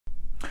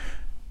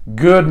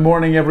Good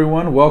morning,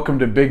 everyone. Welcome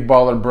to Big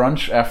Baller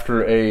Brunch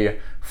after a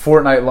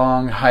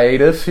fortnight-long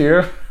hiatus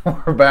here.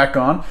 We're back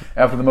on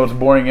after the most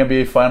boring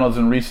NBA Finals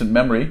in recent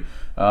memory.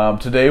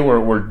 Today,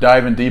 we're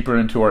diving deeper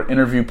into our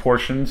interview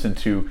portions,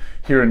 into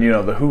hearing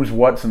the who's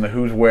what's and the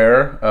who's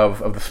where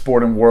of the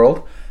sporting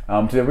world.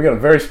 Today, we got a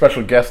very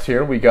special guest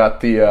here. We got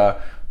the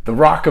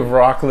Rock of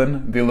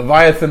Rockland, the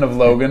Leviathan of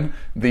Logan,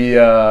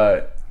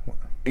 the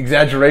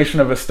exaggeration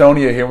of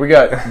Estonia here. We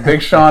got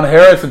Big Sean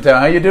Harris in town.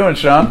 How you doing,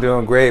 Sean? I'm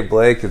doing great,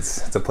 Blake.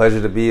 It's a pleasure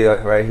to be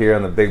right here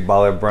on the Big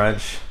Baller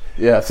Brunch.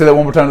 Yeah, say that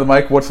one more time to the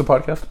mic. What's the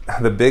podcast?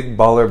 The Big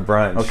Baller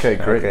Brunch. Okay,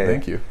 great. Okay.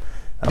 Thank you.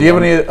 Do you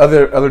have any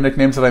other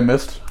nicknames that I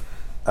missed?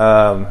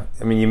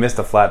 You missed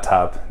the Flat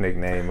Top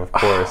nickname, of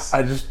course.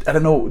 I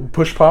don't know.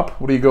 Push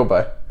Pop? What do you go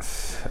by?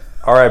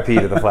 R.I.P.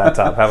 to the Flat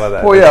Top. How about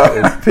that? Oh,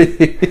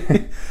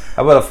 yeah.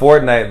 How about a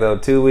fortnight, though?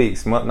 2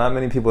 weeks. Not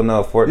many people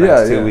know a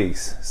fortnight's 2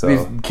 weeks. So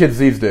these kids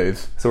these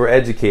days. So we're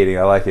educating.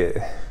 I like it.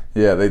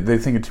 Yeah, they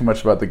thinking too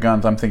much about the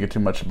guns. I'm thinking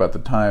too much about the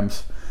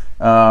times.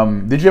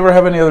 Did you ever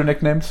have any other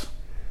nicknames?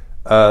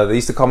 They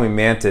used to call me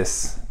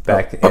Mantis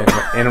back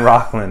in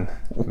Rockland.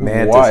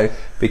 Mantis. Why?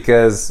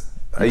 Because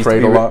I used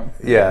prayed to be a lot?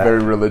 Yeah.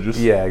 Very religious?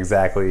 Yeah,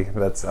 exactly.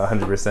 That's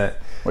 100%.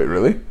 Wait,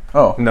 really?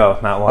 Oh. No,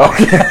 not one.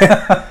 Okay.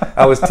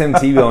 I was Tim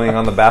Tebowing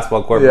on the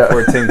basketball court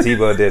before Tim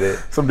Tebow did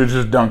it. Some dude's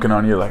just dunking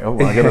on you like, oh,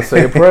 I got to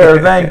say a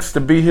prayer. Thanks to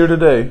be here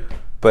today.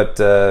 But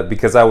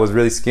because I was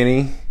really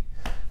skinny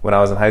when I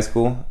was in high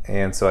school,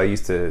 and so I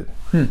used to,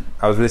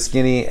 I was really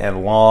skinny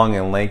and long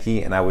and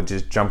lanky, and I would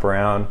just jump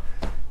around,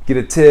 get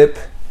a tip,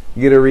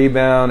 get a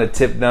rebound, a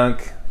tip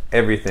dunk,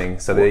 everything.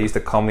 So they used to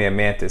call me a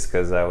mantis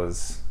because I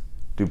was...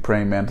 Do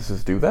praying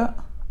mantises do that?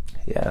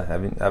 Yeah,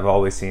 I've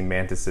always seen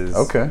mantises.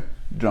 Okay,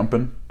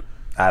 jumping.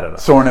 I don't know.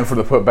 Soaring in for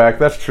the putback.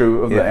 That's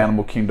true of the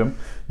animal kingdom.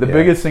 The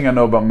biggest thing I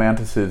know about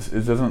mantises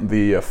is doesn't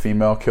the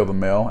female kill the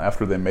male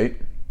after they mate?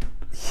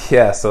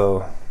 Yeah,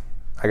 so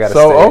I got to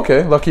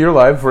okay, lucky you're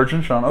alive,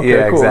 Virgin Sean. Okay,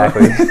 yeah, cool.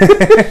 Exactly.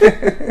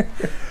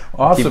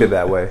 Awesome. Keep it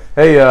that way.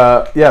 Hey,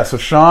 so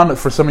Sean,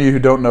 for some of you who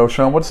don't know,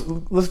 Sean,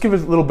 let's give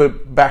us a little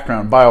bit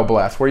background,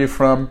 BioBlast. Where are you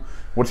from?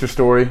 What's your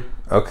story?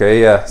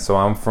 Okay, yeah. So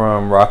I'm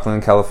from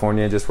Rockland,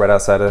 California, just right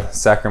outside of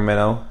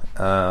Sacramento.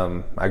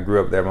 I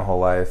grew up there my whole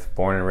life,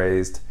 born and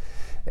raised.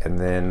 And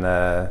then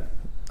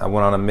I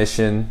went on a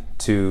mission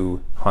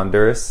to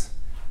Honduras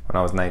when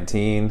I was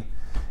 19.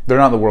 They're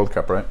not in the World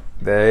Cup, right?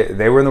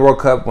 They were in the World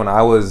Cup when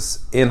I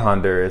was in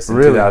Honduras in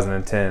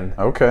 2010.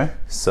 Okay.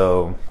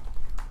 So,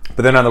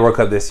 but they're not in the World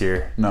Cup this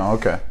year. No,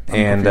 okay.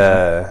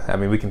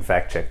 We can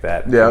fact check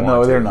that. Yeah,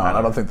 no, they're not.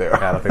 I don't think they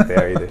are. I don't think they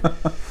are either.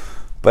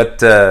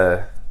 But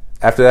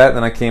after that,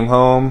 then I came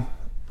home.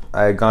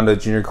 I had gone to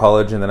junior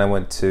college, and then I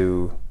went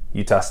to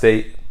Utah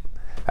State.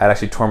 I had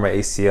actually torn my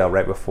ACL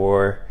right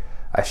before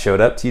I showed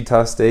up to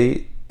Utah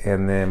State,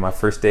 and then my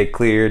first day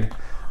cleared.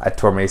 I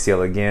tore my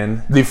ACL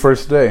again. The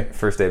first day?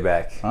 First day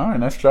back. All right,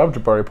 nice job,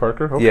 Jabari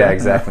Parker. Okay. Yeah,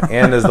 exactly.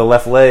 And there's the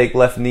left leg,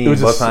 left knee,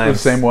 both times. It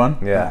was the same one?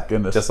 Yeah, oh,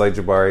 goodness. Just like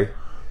Jabari.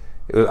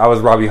 I was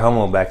Robbie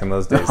Hummel back in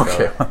those days.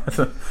 Okay, it's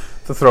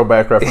a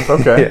throwback reference.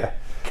 Okay. Yeah.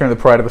 Carrying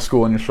the pride of the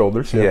school on your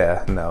shoulders.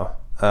 Yeah, no.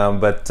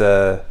 But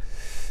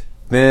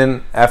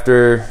then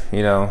after,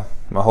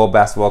 my whole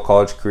basketball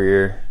college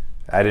career,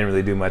 I didn't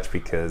really do much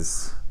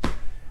because,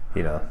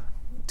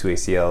 2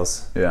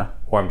 ACLs. Yeah.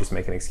 Or I'm just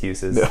making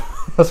excuses. Yeah.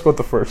 Let's go with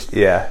the first.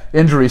 Yeah.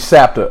 Injury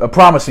sapped a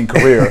promising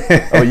career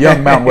of a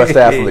young Mountain West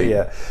athlete.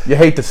 Yeah. You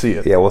hate to see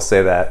it. Yeah, we'll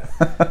say that.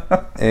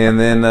 And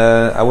then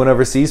I went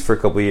overseas for a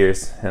couple of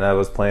years, and I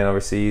was playing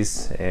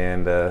overseas,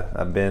 and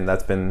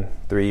that's been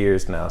 3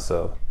 years now,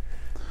 so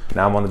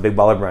now I'm on the Big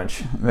Baller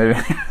Brunch.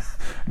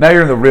 Now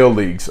you're in the real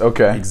leagues.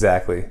 Okay.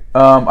 Exactly.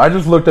 I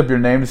just looked up your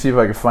name to see if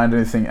I could find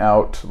anything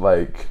out,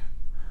 like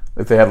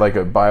if they had like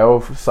a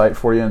bio site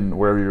for you and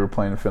wherever you were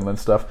playing in Finland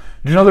stuff.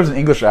 Did you know there's an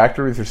English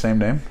actor with your same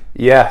name?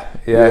 Yeah.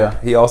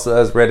 He also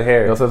has red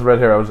hair. He also has red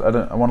hair.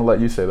 I want to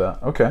let you say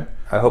that. Okay.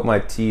 I hope my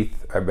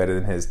teeth are better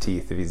than his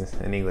teeth if he's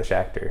an English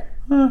actor.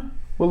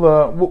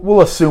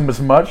 We'll assume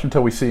as much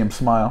until we see him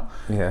smile.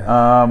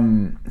 Yeah.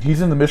 He's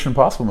in the Mission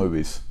Impossible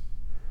movies.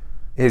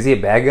 Is he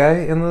a bad guy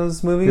in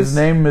those movies? His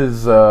name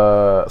is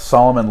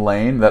Solomon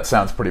Lane. That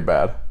sounds pretty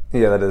bad.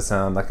 Yeah, that does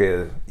sound like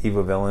a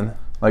evil villain.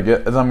 Like,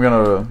 as I'm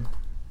gonna...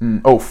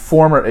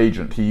 former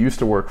agent. He used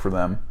to work for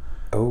them.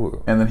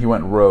 Oh. And then he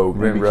went rogue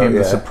and became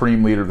the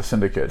supreme leader of the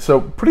syndicate. So,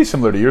 pretty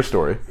similar to your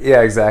story. Yeah,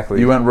 exactly.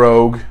 You went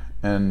rogue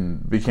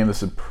and became the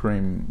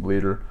supreme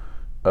leader.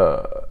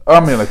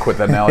 I'm going to quit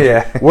that analogy.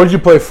 Yeah. Where did you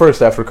play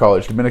first after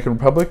college? Dominican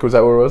Republic? Was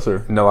that where it was?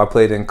 Or? No, I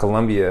played in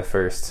Colombia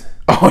first.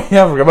 Oh,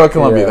 yeah, I forgot about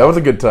Colombia. Yeah. That was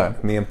a good time.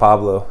 Me and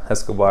Pablo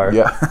Escobar.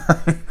 Yeah.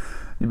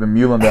 You've been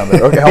muling down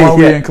there. Okay, how long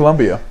were you in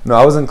Colombia? No,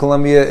 I was in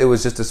Colombia. It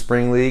was just a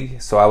spring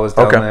league, so I was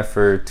down there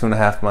for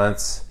 2.5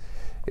 months.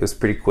 It was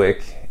pretty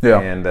quick. Yeah.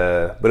 And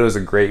but it was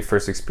a great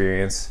first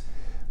experience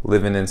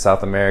living in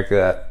South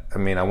America. I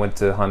mean, I went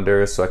to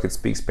Honduras so I could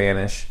speak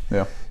Spanish.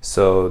 Yeah.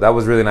 So that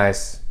was really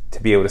nice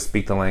to be able to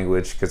speak the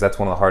language, because that's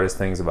one of the hardest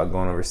things about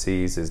going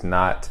overseas is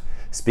not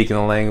speaking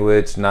the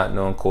language, not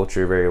knowing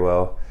culture very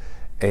well.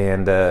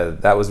 and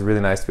that was really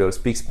nice to be able to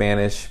speak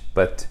Spanish.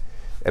 But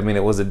I mean,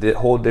 it was a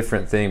whole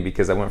different thing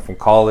because I went from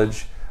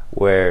college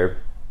where,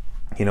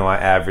 you know, I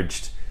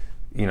averaged,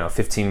 you know,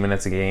 15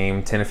 minutes a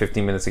game, 10 to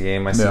 15 minutes a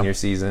game my senior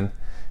season,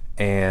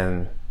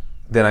 and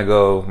then I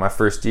go my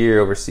first year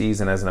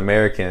overseas, and as an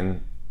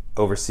American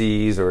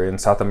overseas or in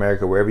South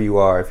America, wherever you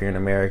are, if you're an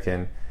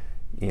American,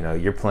 you know,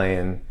 you're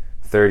playing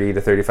 30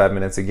 to 35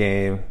 minutes a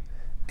game,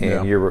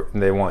 and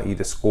they want you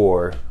to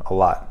score a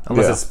lot.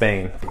 Unless it's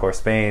Spain. Of course,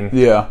 Spain.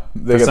 Yeah,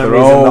 they got their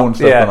own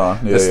stuff going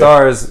on. The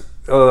Stars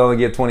only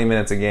get 20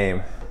 minutes a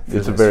game.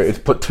 It's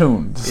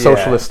platoon, it's a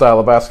socialist style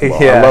of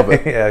basketball. I love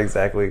it. Yeah,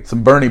 exactly.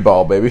 Some Bernie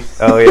ball, baby.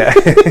 Oh yeah.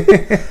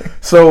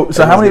 so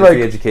how many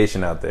free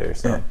education out there?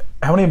 So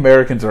how many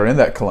Americans are in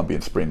that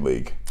Colombian Spring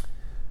League?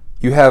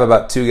 You have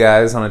about 2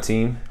 guys on a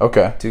team.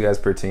 Okay, 2 guys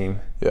per team.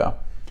 Yeah.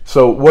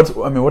 So what's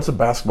the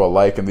basketball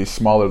like in these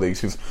smaller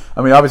leagues? Because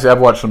I mean, obviously, I've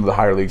watched some of the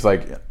higher leagues,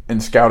 like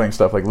in scouting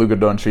stuff, like Luka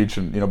Doncic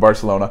and, you know,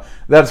 Barcelona.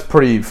 That's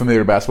pretty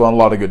familiar basketball and a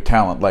lot of good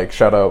talent. Like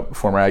shout out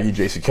former Aggie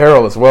J.C.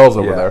 Carroll as well as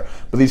over there.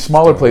 But these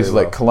smaller places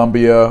like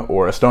Colombia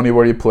or Estonia,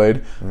 where you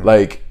played,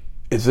 like,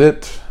 is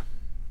it?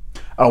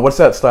 What's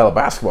that style of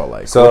basketball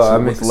like? So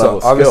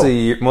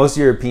obviously, most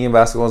European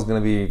basketball is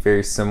going to be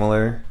very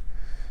similar.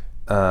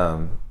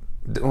 Well,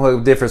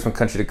 it differs from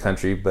country to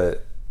country,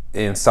 but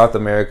in South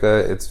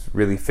America, it's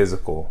really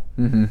physical.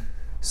 Mm-hmm.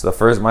 So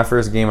my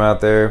first game out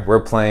there,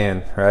 we're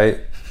playing, right?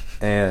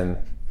 And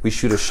we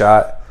shoot a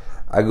shot.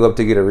 I go up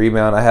to get a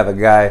rebound. I have a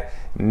guy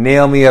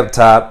nail me up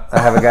top. I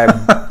have a guy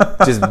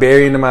just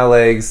bury into my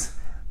legs.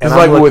 It's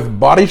like with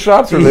body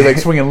shots, or are they like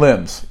swinging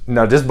limbs?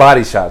 No, just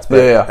body shots.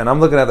 But, and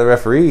I'm looking at the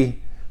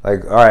referee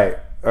like, all right,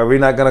 are we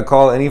not going to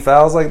call any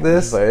fouls like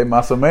this? Hey,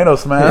 más o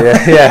menos, man.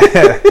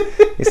 Yeah.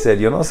 He said,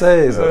 yo no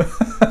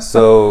sé.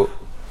 So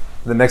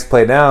the next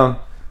play down,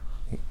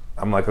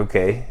 I'm like,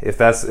 okay, if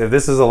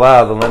this is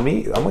allowed, then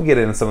I'm gonna get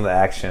in some of the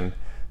action.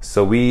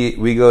 So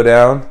we go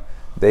down,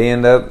 they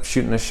end up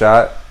shooting a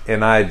shot,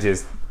 and I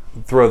just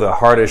throw the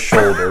hardest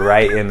shoulder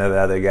right into the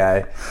other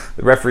guy.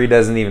 The referee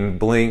doesn't even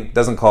blink,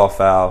 doesn't call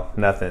foul,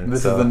 nothing.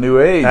 This is the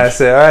new age. I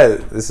say, all right,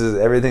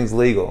 everything's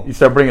legal. You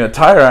start bringing a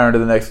tire iron to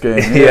the next game.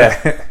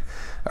 Yeah.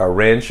 A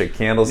wrench, a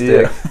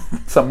candlestick,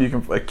 something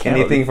you can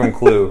anything from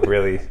Clue,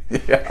 really.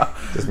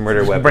 Just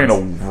murder weapons. Bring a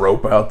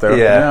rope out there.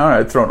 All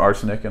right, throwing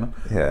arsenic in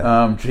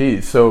them.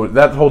 Geez, so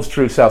that holds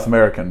true South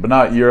American, but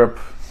not Europe.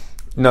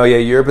 No,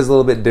 Europe is a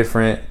little bit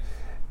different.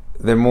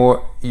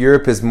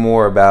 Europe is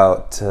more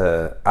about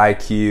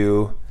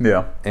IQ,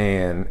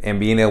 and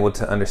being able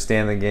to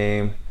understand the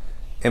game,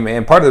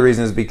 and part of the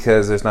reason is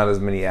because there's not as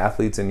many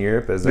athletes in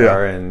Europe as there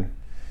are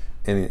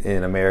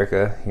in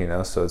America, you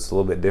know, so it's a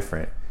little bit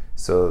different.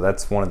 So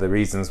that's one of the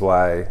reasons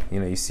why, you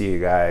know, you see a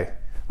guy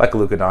like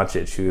Luka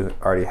Doncic who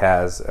already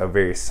has a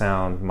very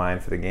sound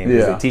mind for the game.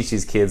 Because they teach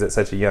these kids at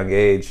such a young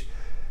age.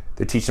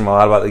 They teach them a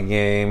lot about the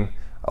game,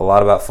 a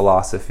lot about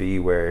philosophy,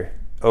 where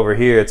over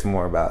here it's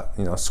more about,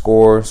 you know,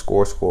 score.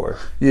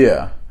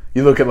 Yeah.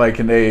 You look at like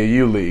an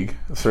AAU league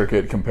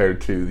circuit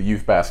compared to the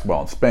youth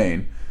basketball in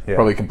Spain.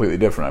 Probably completely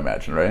different, I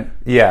imagine, right?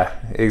 Yeah,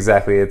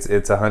 exactly. It's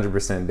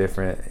 100%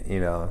 different. You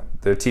know,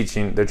 they're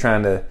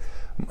trying to,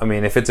 I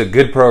mean, if it's a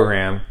good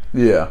program,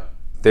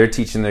 they're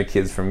teaching their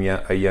kids from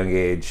a young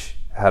age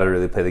how to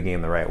really play the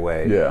game the right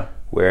way. Yeah.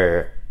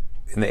 Where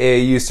in the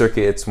AAU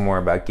circuit, it's more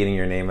about getting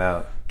your name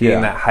out,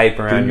 getting that hype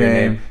around your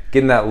name,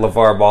 getting that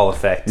LeVar Ball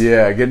effect.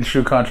 Yeah, getting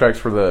shoe contracts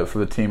for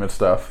the team and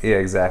stuff. Yeah,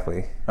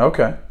 exactly.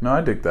 Okay, no,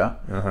 I dig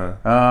that.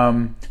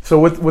 So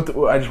with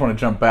I just want to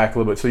jump back a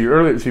little bit. So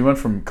you went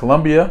from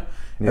Colombia.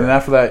 And then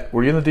after that,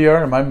 were you in the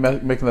DR? Am I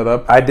making that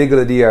up? I did go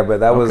to the DR, but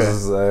that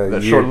was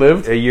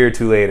short-lived? A year or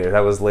two later.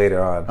 That was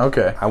later on.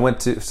 Okay. I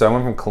went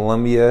from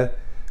Colombia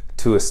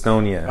to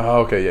Estonia.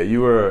 Oh, okay. Yeah,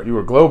 you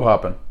were globe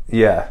hopping.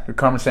 Yeah. You're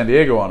Carmen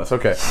Sandiego on us.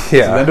 Okay.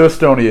 Yeah. So then to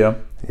Estonia.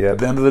 Yeah.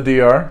 Then to the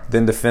DR.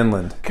 Then to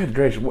Finland. Good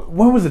gracious!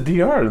 When was the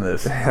DR in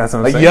this? That's what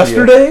I'm like saying.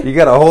 Yesterday? You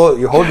gotta hold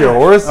your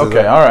horse.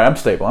 Okay. All right. I'm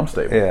stable.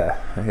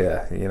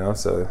 Yeah. You know,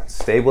 so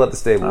stable at the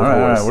stable. All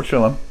right. We're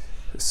chilling.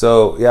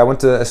 So I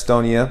went to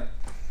Estonia.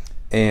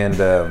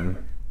 And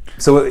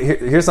so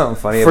here's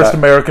something funny. First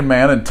American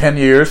man in 10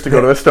 years to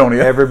go to Estonia.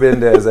 Ever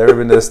been to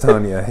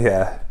Estonia,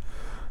 yeah.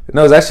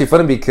 No, it's actually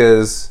funny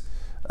because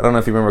I don't know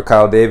if you remember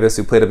Kyle Davis,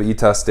 who played up at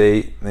Utah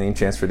State, and then he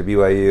transferred to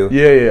BYU.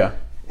 Yeah.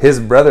 His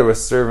brother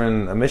was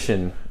serving a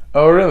mission.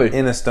 Oh, really?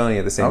 In Estonia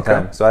at the same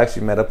time. So I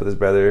actually met up with his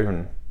brother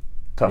and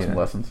taught some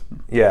lessons.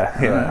 Yeah.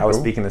 Right, I was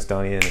speaking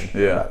Estonian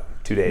in about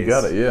 2 days. You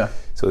got it, yeah.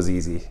 So it was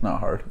easy. Not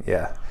hard.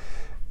 Yeah.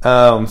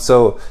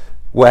 So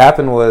what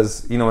happened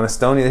was, you know, in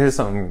Estonia, here's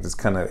something that's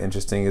kind of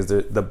interesting, is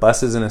the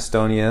buses in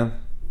Estonia,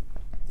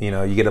 you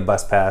know, you get a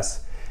bus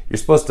pass. You're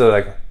supposed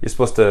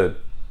to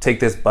take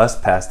this bus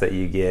pass that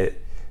you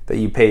get, that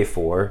you pay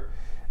for,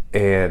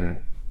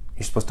 and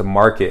you're supposed to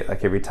mark it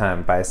like every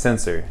time by a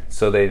sensor,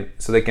 so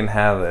they can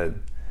have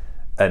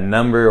a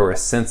number or a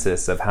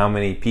census of how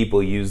many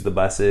people use the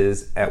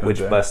buses at which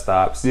bus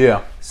stops.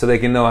 Yeah. So they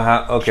can know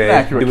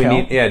do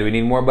we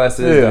need more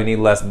buses? Do we need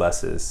less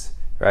buses?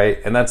 Right,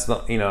 and that's,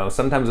 you know,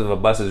 sometimes if a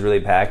bus is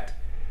really packed,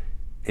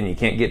 and you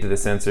can't get to the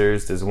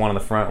sensors. There's one in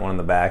the front, one in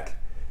the back.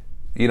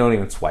 You don't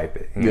even swipe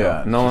it. You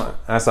know? No,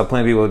 I saw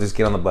plenty of people just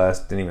get on the bus,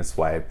 didn't even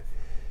swipe.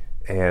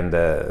 And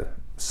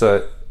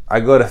so I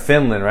go to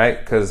Finland, right?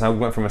 Because I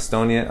went from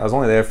Estonia. I was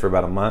only there for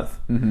about a month,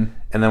 and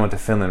then went to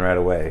Finland right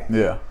away.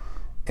 Yeah.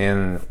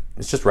 And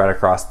it's just right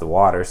across the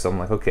water, so I'm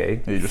like,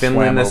 okay, You just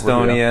Finland,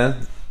 swam over,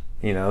 Estonia,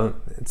 you know,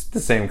 it's the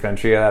same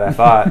country that I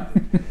thought.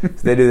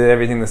 They do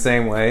everything the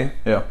same way.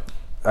 Yeah.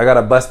 I got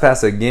a bus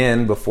pass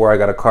again before I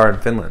got a car in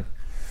Finland.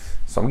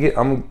 So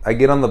I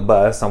get on the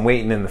bus. I'm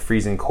waiting in the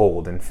freezing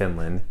cold in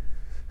Finland.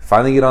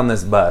 Finally get on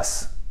this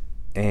bus,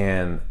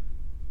 and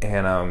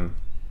I'm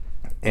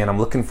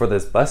looking for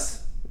this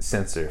bus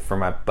sensor for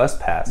my bus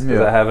pass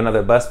because I have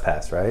another bus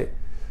pass, right?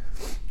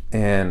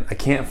 And I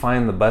can't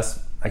find the bus.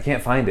 I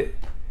can't find it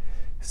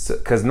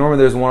because normally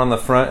there's one on the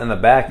front and the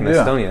back in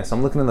Estonia. So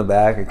I'm looking in the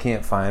back. I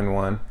can't find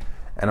one,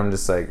 and I'm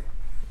just like,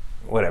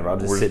 whatever. I'll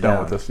just sit down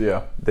with this.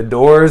 Yeah. The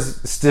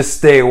doors just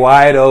stay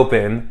wide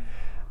open.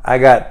 I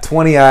got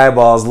 20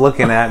 eyeballs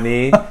looking at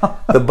me.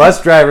 The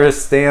bus driver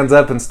stands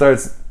up and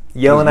starts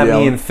yelling at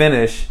me in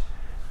Finnish.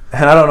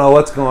 And I don't know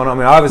what's going on. I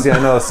mean, obviously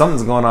I know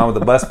something's going on with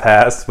the bus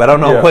pass, but I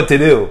don't know what to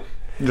do.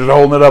 Just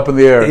holding it up in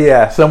the air.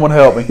 Yeah. Someone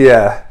help me.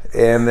 Yeah.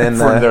 And then...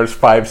 there's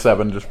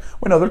 5'7". Just,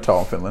 we know they're tall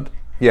in Finland.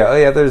 Yeah. Oh,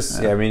 yeah.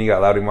 There's... Yeah, I mean, you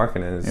got Lauri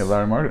Markkinen. Yeah,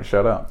 Lauri Markkinen.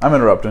 Shout out. I'm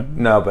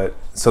interrupting. No, but...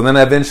 So then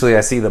eventually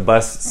I see the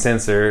bus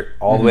sensor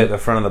all the way at the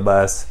front of the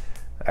bus.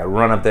 I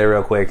run up there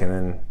real quick and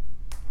then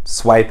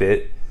swipe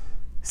it.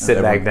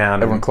 Sit back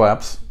down. Everyone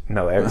claps.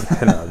 No,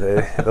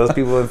 those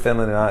people in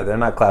Finland they're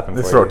not clapping.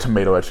 They for throw you. a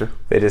tomato at you.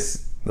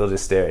 They'll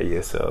just stare at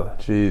you. So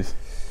jeez.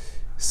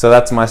 So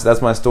that's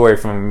my story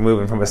from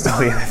moving from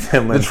Estonia to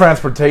Finland. The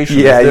transportation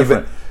is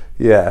different.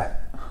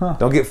 Huh.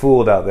 Don't get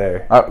fooled out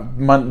there.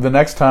 The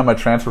next time I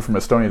transfer from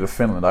Estonia to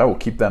Finland, I will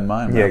keep that in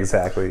mind. Yeah,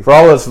 exactly. For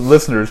all us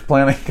listeners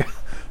planning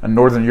a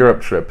Northern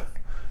Europe trip,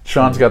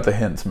 Sean's got the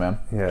hints, man.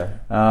 Yeah.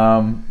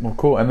 Well,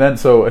 cool. And then,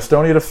 so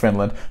Estonia to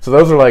Finland. So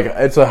those are like,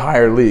 it's a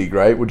higher league,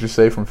 right? Would you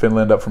say from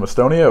Finland up from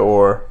Estonia,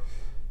 or?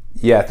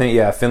 Yeah, I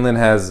think, Finland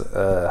has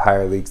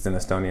higher leagues than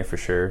Estonia for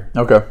sure.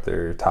 Okay.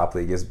 Their top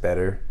league is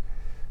better.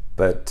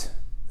 But,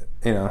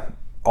 you know,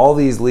 all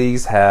these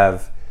leagues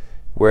have,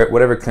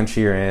 whatever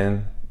country you're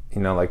in,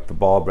 you know, like the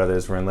Ball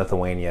brothers were in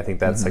Lithuania. I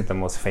think that's like the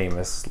most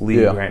famous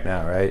league right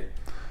now, right?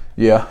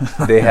 Yeah.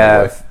 They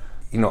have,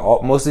 you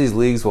know, most of these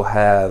leagues will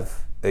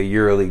have a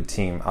EuroLeague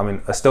team. I mean,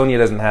 Estonia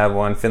doesn't have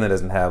one, Finland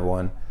doesn't have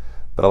one,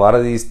 but a lot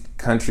of these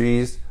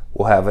countries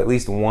will have at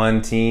least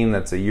one team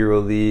that's a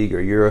EuroLeague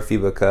or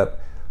EuroFIBA Cup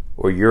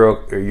or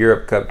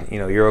Europe Cup, you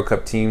know, Euro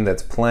Cup team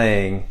that's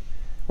playing,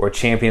 or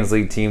Champions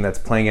League team that's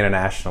playing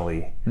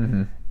internationally.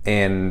 Mm-hmm.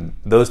 And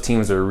those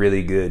teams are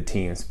really good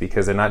teams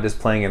because they're not just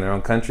playing in their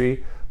own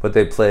country, but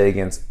they play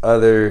against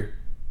other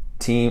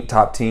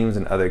top teams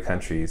in other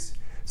countries.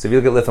 So if you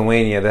look at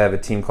Lithuania, they have a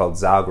team called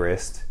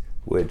Zalgiris,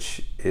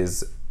 which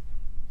is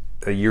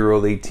a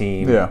EuroLeague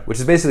team, which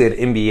is basically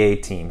an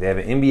NBA team. They have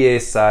an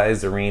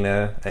NBA-sized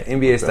arena, an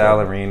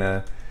NBA-style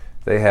arena.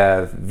 They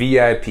have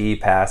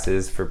VIP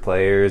passes for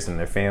players and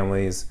their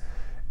families,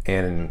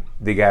 and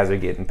the guys are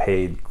getting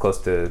paid close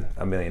to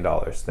 $1 million.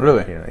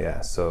 Really? You know,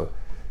 yeah. So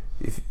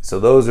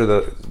those are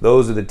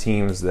the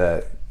teams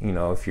that, you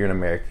know, if you're an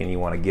American, you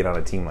want to get on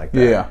a team like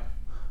that. Yeah.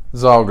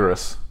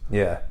 Zalgiris.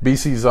 Yeah.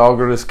 BC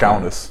Zalgiris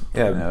Kaunas.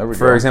 Yeah.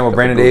 For example,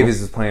 Brandon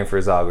Davies is playing for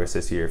Zalgiris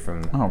this year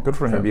from. Oh, good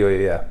for him.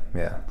 BYU.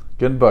 Yeah.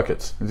 Getting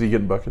buckets. Is he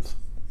getting buckets?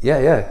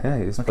 Yeah.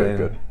 He's playing.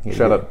 Good.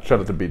 Shout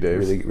out to B.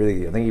 Davis. Really, really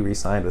good. I think he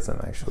re-signed with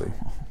them actually.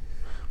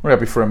 We're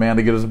happy for a man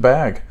to get his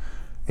bag.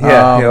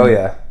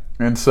 Yeah.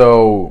 And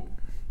so,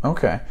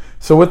 okay.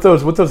 So with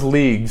those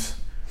leagues,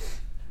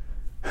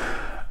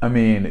 I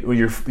mean,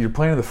 you're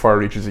playing in the far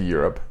reaches of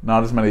Europe.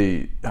 Not as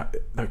many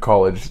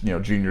college, you know,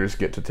 juniors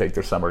get to take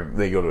their summer.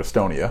 They go to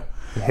Estonia,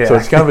 so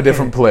it's kind of a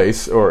different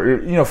place. Or,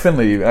 you know,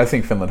 Finland. I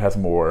think Finland has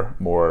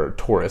more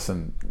tourists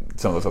than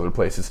some of those other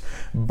places.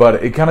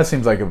 But it kind of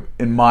seems like,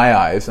 in my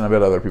eyes, and I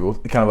bet other people,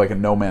 kind of like a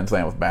no man's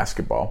land with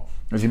basketball.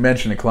 As you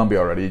mentioned in Colombia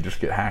already, you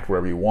just get hacked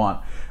wherever you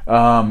want.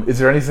 Is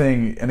there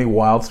any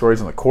wild stories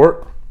on the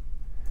court?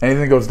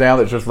 Anything that goes down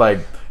that's just like,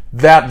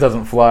 that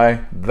doesn't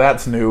fly,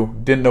 that's new,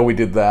 didn't know we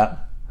did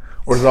that?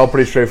 Or is it all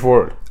pretty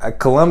straightforward?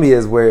 Colombia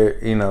is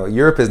where, you know,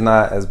 Europe is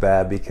not as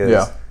bad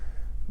because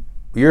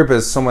Europe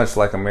is so much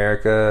like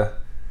America.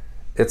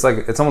 It's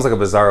almost like a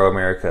bizarro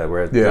America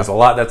where there's a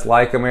lot that's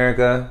like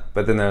America,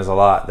 but then there's a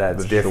lot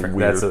that's different.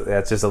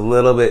 That's just a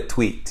little bit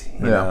tweaked.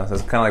 You know? So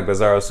it's kind of like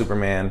Bizarro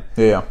Superman.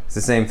 Yeah. It's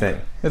the same thing.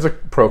 It's a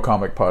pro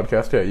comic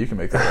podcast. Yeah, you can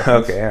make that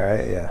reference. Okay, all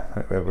right,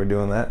 yeah. We're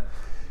doing that.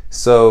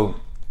 So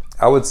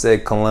I would say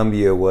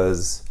Colombia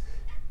was,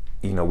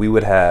 you know, we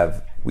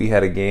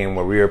had a game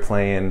where we were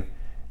playing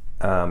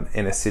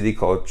in a city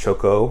called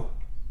Choco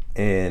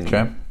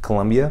in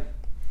Colombia,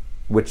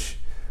 which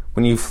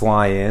when you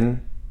fly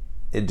in,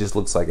 it just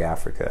looks like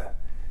Africa.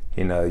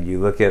 You know, you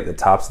look at the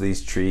tops of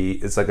these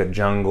trees, it's like a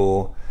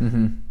jungle.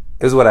 Mm-hmm.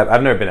 It was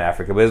I've never been to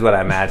Africa, but it's what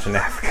I imagine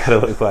Africa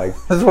to look like.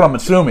 That's what I'm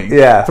assuming.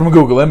 Yeah. From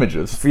Google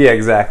Images. Yeah,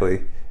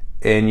 exactly.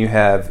 and you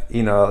have,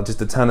 just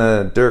a ton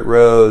of dirt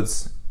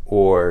roads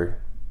or,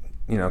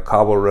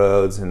 cobble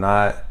roads, and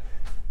not,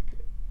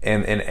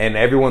 and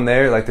everyone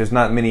there, like, there's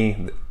not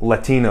many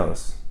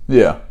Latinos.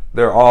 Yeah.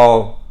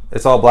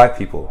 It's all black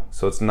people.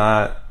 So it's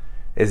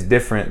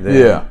different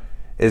than,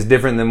 it's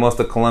different than most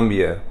of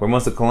Colombia. Where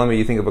most of Colombia,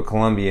 you think of a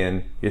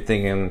Colombian, you're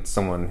thinking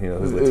someone,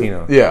 who's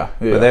Latino. Yeah.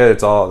 But there,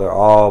 they're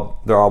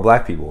all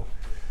black people.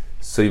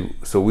 So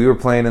we were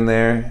playing in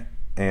there,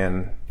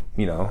 and,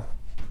 they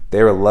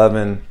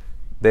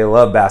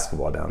love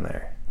basketball down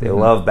there. They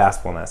love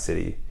basketball in that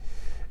city.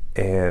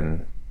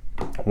 And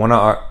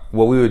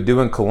what we would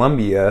do in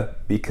Colombia,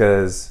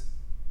 because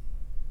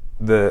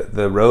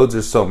the roads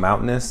are so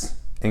mountainous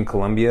in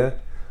Colombia,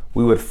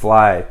 we would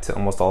fly to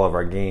almost all of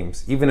our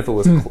games, even if it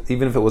was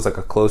like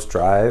a close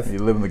drive. You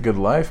living the good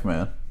life,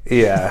 man.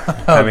 Yeah,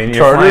 I mean,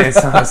 you're flying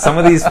some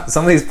of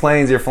these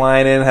planes you're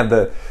flying in have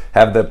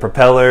the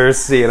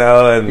propellers, and you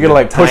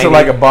gotta push it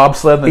like a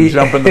bobsled and then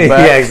jump in the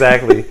back. Yeah,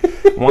 exactly.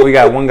 We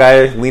got one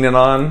guy hanging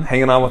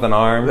on with an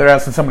arm. They're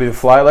asking somebody to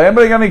fly. Like,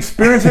 anybody got any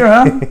experience here,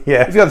 huh?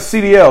 Yeah, he's got a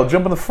CDL.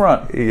 Jump in the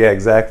front. Yeah,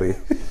 exactly.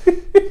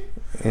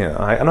 I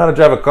know how to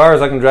drive a car,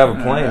 so I can drive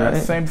a plane.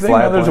 Right? Same thing.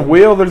 There's a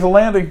wheel. There's a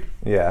landing.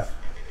 Yeah.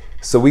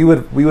 So we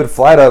would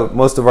fly to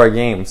most of our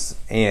games,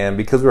 and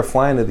because we're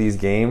flying to these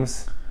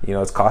games,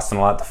 it's costing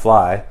a lot to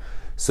fly.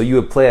 So you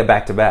would play it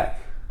back to back.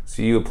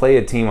 So you would play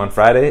a team on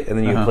Friday, and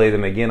then you would play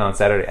them again on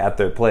Saturday at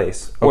their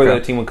place, or the other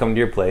team would come to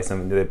your place,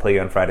 and they'd play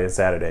you on Friday and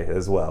Saturday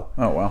as well.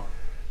 Oh wow!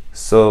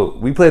 So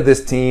we played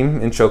this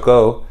team in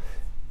Choco,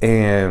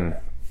 and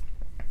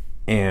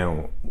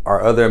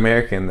our other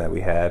American that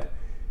we had,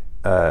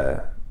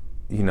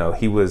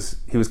 he was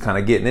kind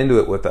of getting into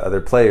it with the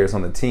other players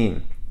on the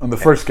team. In the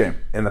first game.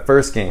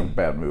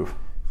 Bad move.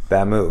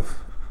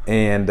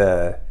 And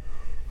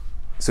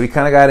so he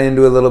kind of got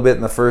into it a little bit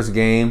in the first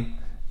game,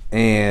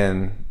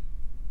 and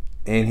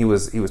he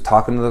was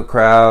talking to the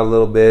crowd a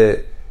little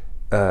bit,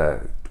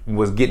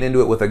 was getting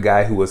into it with a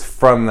guy who was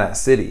from that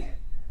city,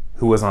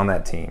 who was on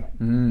that team.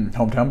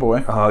 Hometown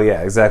boy. Oh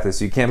yeah, exactly.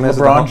 So you can't mess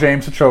LeBron with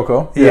James of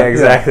Choco. Yeah,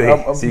 exactly.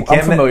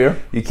 I'm familiar.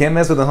 You can't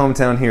mess with a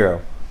hometown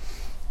hero,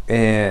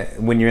 and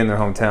when you're in their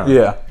hometown.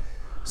 Yeah.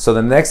 So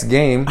the next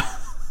game,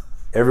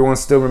 everyone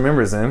still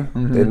remembers him.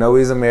 Mm-hmm. They know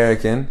he's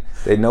American.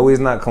 They know he's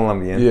not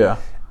Colombian. Yeah.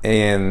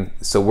 And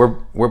so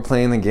we're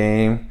playing the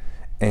game,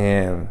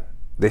 and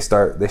they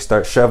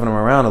start shoving him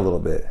around a little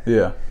bit.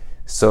 Yeah.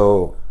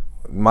 So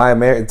my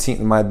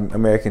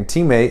American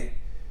teammate,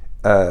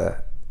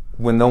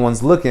 when no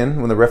one's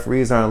looking, when the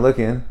referees aren't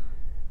looking,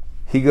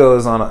 he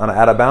goes on an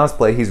out of bounds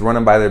play. He's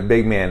running by their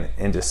big man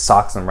and just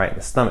socks him right in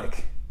the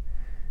stomach.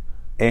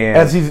 And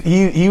as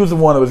he was the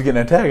one that was getting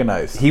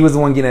antagonized. He was the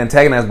one getting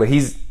antagonized, but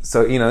he's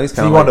kind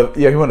of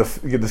he wanted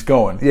to get this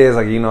going. Yeah, he's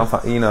like, if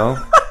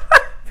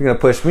you're gonna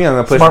push me, I'm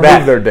gonna push Smart back.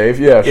 Move there, Dave.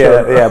 Yeah,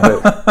 sure. Yeah,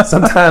 but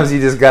sometimes you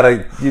just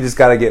gotta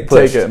get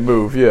pushed. Take it, and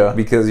move. Yeah,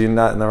 because you're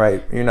not in the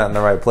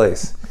right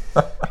place.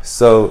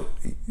 So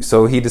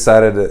he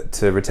decided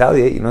to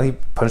retaliate. He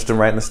punched him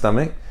right in the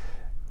stomach,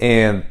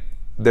 and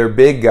their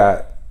big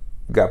got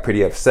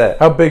pretty upset.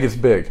 How big is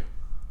big?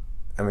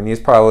 I mean, he's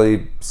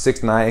probably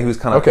 6'9". He was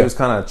kind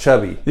of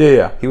chubby.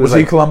 Yeah. Was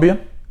he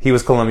Colombian? He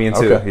was Colombian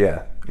too. Okay.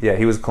 Yeah,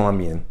 he was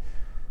Colombian.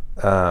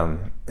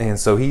 And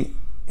so he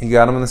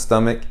got him in the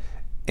stomach,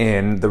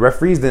 and the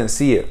referees didn't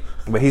see it,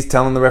 but he's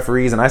telling the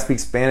referees, and I speak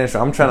Spanish,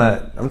 so I'm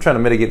trying to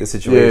mitigate the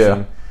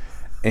situation.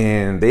 Yeah.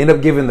 And they end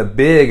up giving the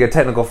big a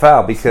technical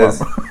foul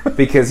because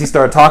he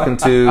started talking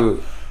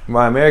to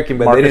my American,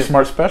 but they didn't.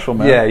 Smart special,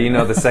 man.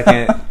 Yeah, the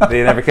second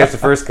they never catch the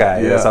first guy.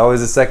 Yeah. It's always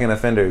the second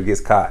offender who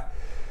gets caught.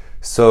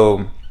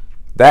 So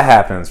that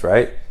happens,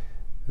 right?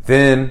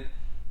 Then,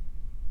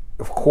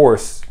 of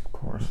course,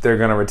 they're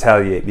going to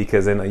retaliate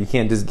because they know you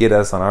can't just get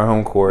us on our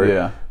home court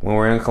when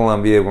we're in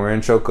Colombia, when we're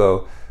in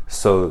Choco.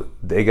 So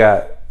they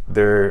got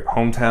their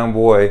hometown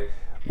boy.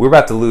 We're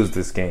about to lose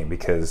this game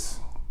because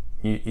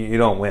you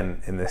don't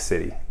win in this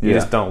city. You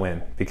just don't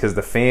win because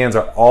the fans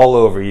are all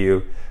over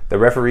you. The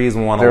referees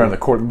want to. They're on the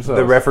court themselves.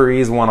 The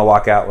referees want to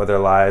walk out with their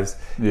lives.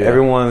 Yeah.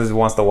 Everyone just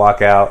wants to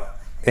walk out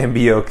and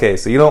be okay.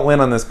 So you don't win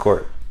on this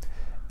court.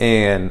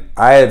 And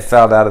I had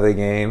fouled out of the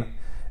game,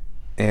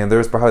 and there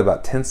was probably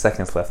about 10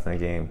 seconds left in the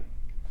game.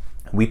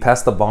 We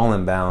passed the ball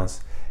in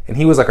bounds, and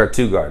he was like our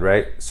two guard,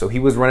 right? So he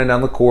was running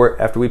down the court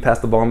after we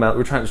passed the ball in bounds.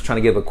 We're just trying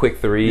to get a quick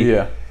three.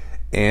 Yeah.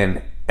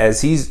 And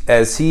as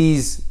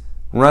he's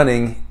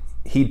running,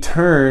 he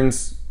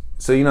turns.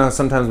 So how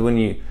sometimes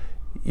when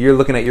you're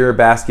looking at your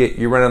basket,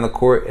 you run on the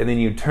court, and then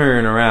you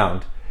turn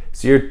around.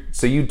 So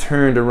you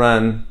turn to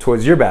run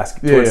towards your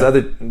basket, towards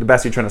the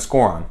basket you're trying to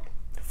score on,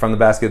 from the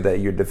basket that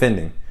you're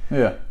defending.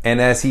 Yeah. And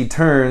as he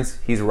turns,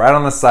 he's right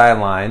on the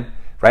sideline,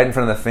 right in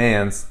front of the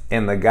fans,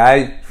 and the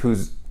guy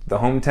who's the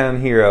hometown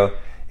hero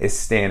is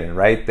standing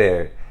right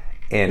there.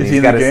 And is he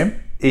in the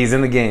game? He's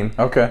in the game.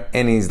 Okay.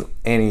 And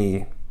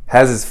he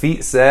has his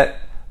feet set,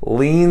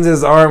 leans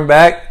his arm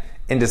back,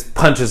 and just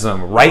punches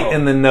him right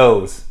in the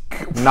nose.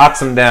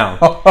 Knocks him down.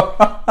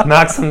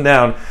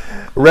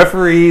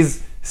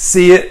 Referees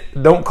see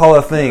it, don't call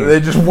a thing. They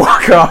just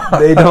walk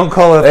on. They don't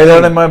call a They thing.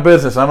 don't in my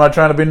business. I'm not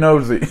trying to be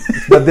nosy.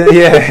 But then,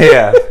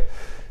 yeah.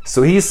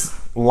 So he's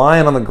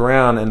lying on the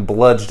ground and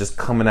blood's just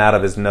coming out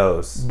of his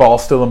nose. Ball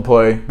still in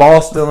play.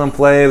 Ball still in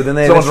play, but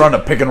then Someone's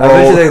running a pick and roll.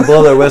 Eventually they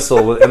blow their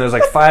whistle, and there's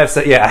like 5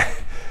 seconds.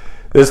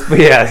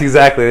 Yeah,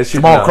 exactly.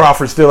 Jamal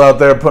Crawford's still out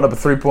there putting up a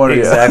 3-pointer.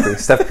 Exactly.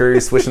 Steph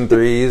Curry swishing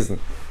threes. And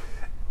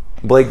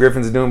Blake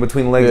Griffin's doing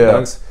between legs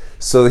dunks.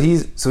 So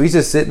he's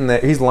just sitting there.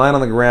 He's lying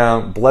on the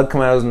ground, blood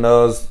coming out of his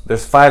nose.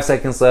 There's 5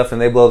 seconds left, and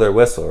they blow their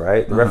whistle.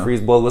 Right, the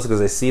referees blow the whistle because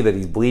they see that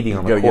he's bleeding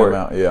on the court.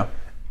 Get him out,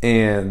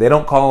 And they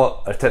don't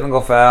call a technical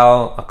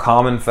foul, a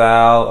common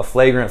foul, a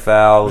flagrant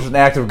foul. It's an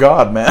act of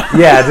God, man.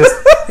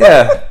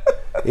 The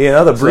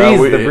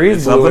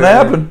breeze. Something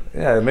happened.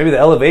 Yeah, maybe the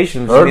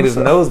elevation made his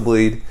nose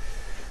bleed.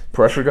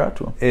 Pressure got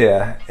to him.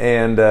 Yeah,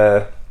 and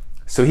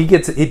so he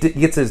gets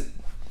his.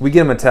 We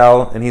get him a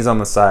towel, and he's on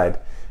the side,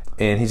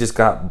 and he's just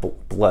got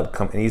blood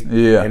coming.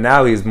 And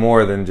now he's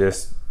more than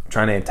just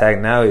trying to attack.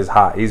 Now he's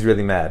hot. He's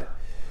really mad,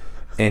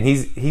 and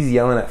he's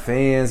yelling at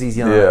fans. He's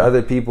yelling at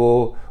other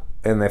people.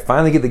 And they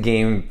finally get the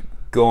game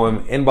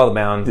going in by the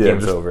bound.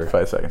 Game's over.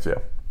 5 seconds,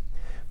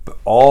 But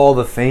all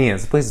the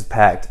fans, the place is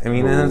packed. I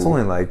mean, and it's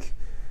only like,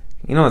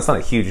 it's not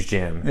a huge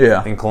gym.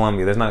 In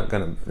Colombia, there's not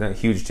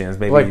huge gyms.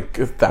 Maybe like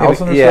 1,000 or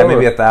so. Yeah,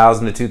 maybe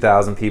 1,000 to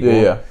 2,000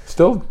 people.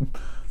 Still,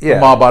 a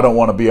mob I don't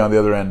want to be on the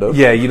other end of.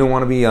 Yeah, you don't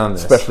want to be on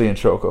this, especially in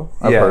Choco.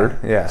 I've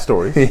heard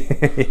stories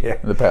in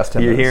the past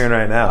 10 You're minutes. hearing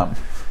right now. I'm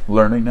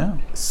learning now.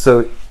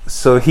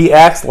 So he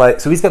acts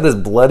like, he's got this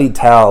bloody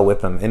towel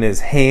with him in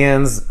his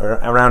hands,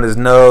 around his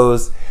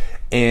nose,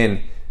 and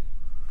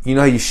you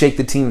know how you shake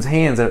the team's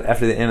hands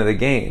after the end of the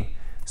game.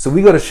 So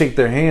we go to shake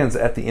their hands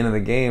at the end of the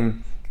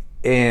game,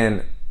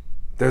 and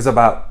there's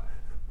about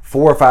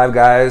 4 or 5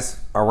 guys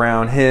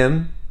around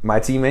him, my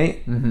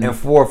teammate, and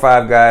 4 or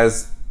 5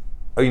 guys,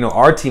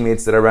 our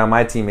teammates that are around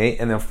my teammate,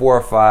 and then 4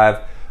 or 5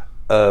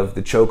 of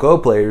the Choco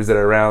players that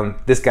are around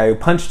this guy who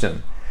punched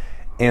him.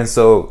 And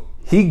so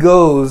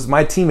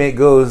my teammate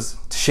goes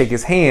to shake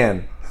his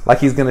hand, like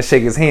he's going to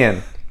shake his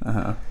hand.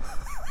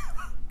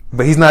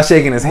 But he's not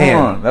shaking his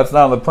hand. That's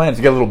not on the plans.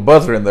 You got a little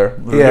buzzer in there.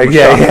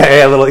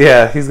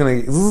 He's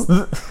going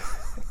to...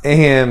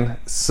 And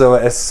so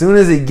as soon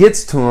as he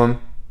gets to him,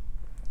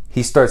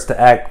 he starts to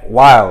act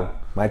wild.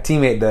 My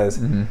teammate does.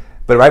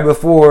 But right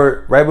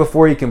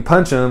before he can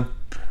punch him,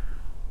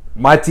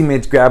 my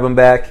teammates grab him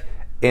back,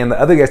 and the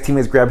other guy's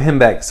teammates grab him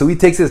back. So he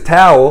takes his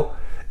towel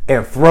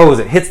and throws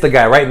it, hits the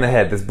guy right in the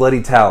head. This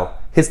bloody towel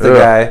hits the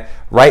guy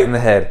right in the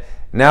head.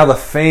 Now the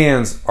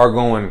fans are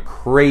going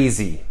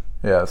crazy.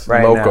 Yeah, it's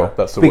right loco. Now.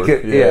 That's the word.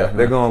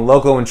 They're going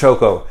loco and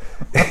choco,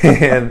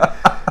 and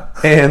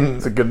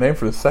it's a good name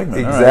for this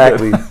segment.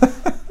 Exactly.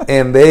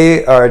 And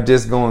they are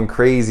just going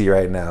crazy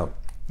right now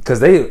because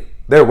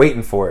they're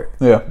waiting for it.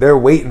 Yeah, they're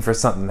waiting for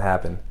something to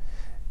happen,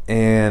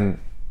 and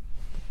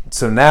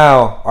so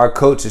now our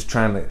coach is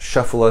trying to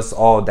shuffle us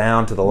all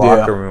down to the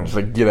locker room. Just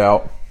like get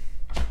out.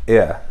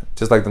 Yeah,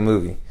 just like the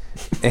movie.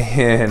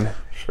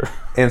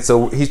 And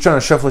so he's trying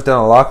to shuffle us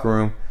down the locker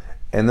room,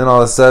 and then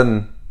all of a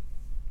sudden,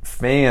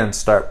 fans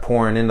start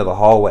pouring into the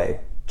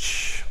hallway.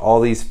 All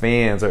these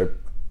fans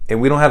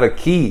and we don't have a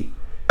key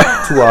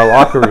to our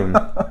locker room.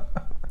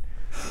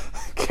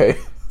 Okay.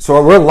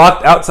 So we're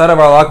locked outside of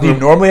our locker room. Do you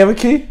normally have a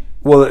key?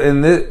 Well,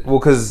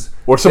 because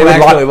or someone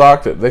actually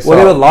locked it. They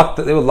would lock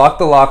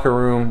the locker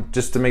room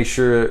just to make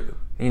sure,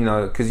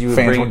 because you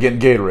fans were getting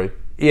Gatorade.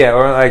 Yeah,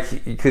 or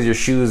like because your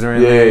shoes are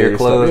in there, your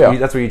clothes.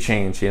 That's where you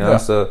change.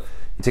 So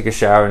you take a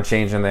shower and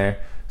change in there.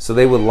 So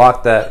they would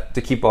lock that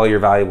to keep all your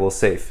valuables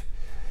safe.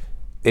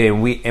 But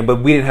we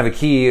didn't have a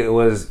key. It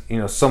was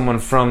someone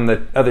from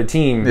the other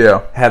team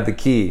had the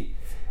key,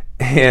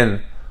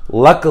 and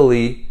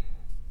luckily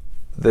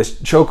the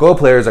Choco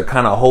players are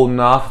kind of holding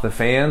off the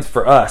fans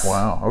for us.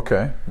 Wow.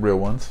 Okay. Real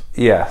ones.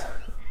 Yeah,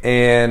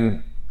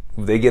 and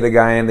they get a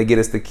guy in. They get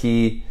us the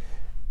key,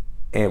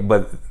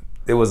 but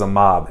it was a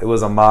mob. It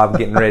was a mob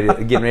getting ready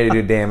to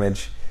do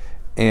damage,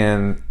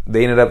 and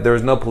they ended up. There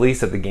was no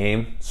police at the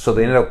game, so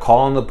they ended up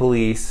calling the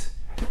police.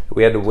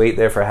 We had to wait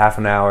there for half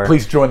an hour.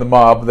 Police joined the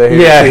mob. They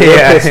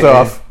pissed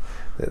off.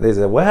 They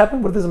said, "What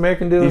happened? What did this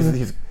American do?"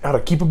 He's out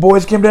of Keeper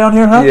Boys came down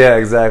here, huh? Yeah,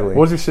 exactly.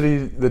 What was your city?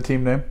 The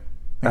team name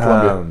in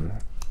Colombia?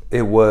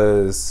 It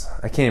was.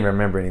 I can't even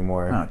remember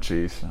anymore. Oh,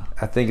 jeez.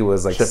 I think it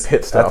was like.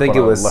 Pit stop. I think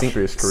it was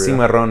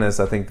Cimarrones.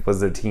 I think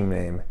was their team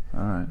name. All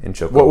right. In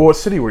Choco. What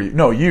city were you?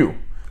 No, you.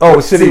 Oh,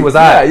 what city was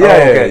I? Yeah.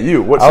 Okay.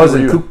 You. What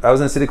city were you? I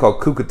was in a city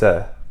called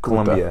Cúcuta,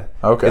 Colombia.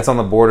 Okay. It's on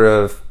the border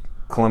of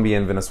Colombia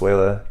and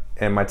Venezuela.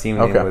 And my team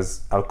name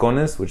was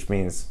Halcones, which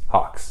means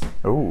Hawks.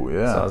 Oh,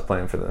 yeah. So I was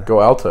playing for the... Go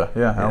Alta.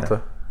 Yeah,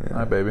 Alta. Yeah.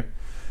 Hi, baby.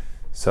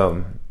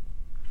 So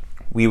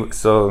we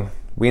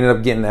ended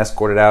up getting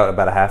escorted out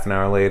about a half an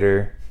hour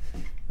later.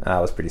 I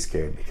was pretty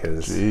scared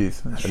because...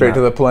 Jeez. Straight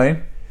to the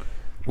plane?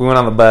 We went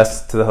on the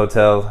bus to the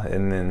hotel,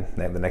 and then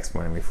the next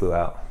morning we flew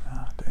out.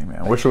 Oh, dang,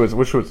 man. Which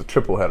was a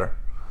triple header?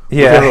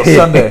 Yeah, a little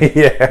Sunday.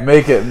 Yeah.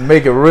 Make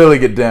it really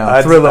get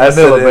down. Thriller I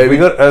Manila, said,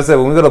 baby. I said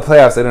when we go to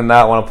playoffs, I do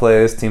not want to play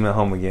this team at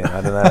home again.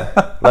 I do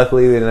not.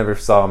 Luckily, we never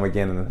saw them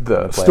again in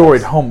the playoffs.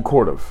 Storied home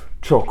court of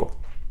Choco.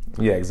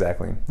 Yeah,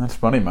 exactly. That's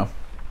funny, man.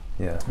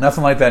 Yeah.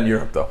 Nothing like that in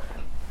Europe, though.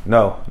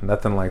 No,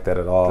 nothing like that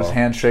at all. Just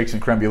handshakes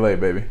and creme brulee,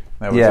 baby.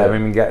 That was Yeah, it.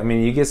 I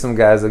mean, you get some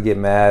guys that get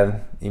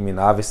mad. I mean,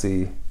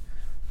 obviously,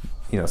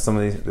 some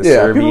of these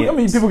Yeah,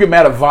 Serbians. people get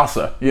mad at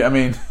Vasa. Yeah, I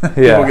mean,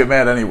 people Yeah. get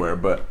mad anywhere,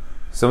 but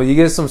So you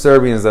get some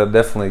Serbians that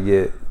definitely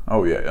get.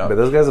 oh yeah. But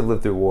those guys have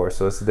lived through war,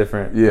 so it's a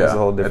different. Yeah, it's a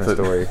whole different it's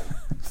a- story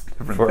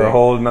different for thing. a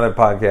whole another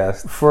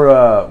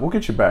podcast. We'll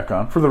get you back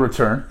on for the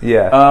return.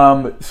 Yeah.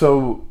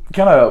 So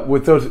kind of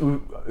with those,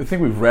 I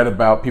think we've read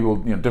about people,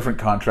 different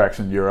contracts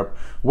in Europe.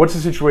 What's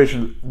the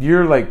situation?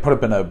 You're like put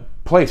up in a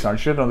place,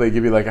 aren't you? Don't they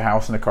give you like a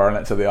house and a car, and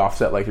that so they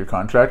offset like your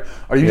contract?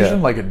 Are you just Yeah.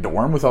 in like a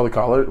dorm with all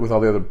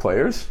the other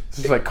players?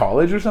 Is this like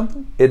college or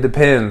something? It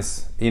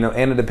depends,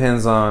 and it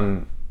depends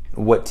on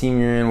what team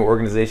you're in, what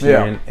organization Yeah.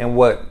 you're in,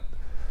 and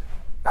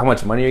how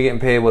much money you're getting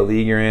paid, what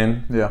league you're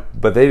in. Yeah.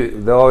 But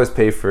they'll always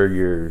pay for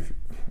your,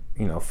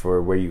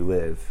 for where you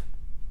live,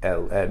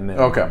 at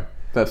minimum. Okay,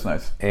 that's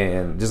nice.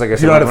 And just like I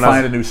said, You don't have to when I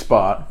find was- a new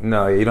spot.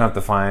 No, you don't have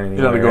to find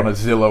You don't have to go on a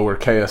Zillow or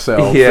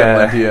KSL.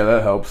 Yeah. Finland. Yeah,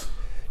 that helps.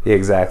 Yeah,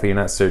 exactly. You're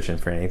not searching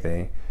for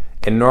anything.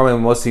 And normally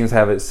most teams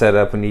have it set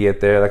up when you get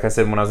there. Like I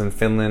said, when I was in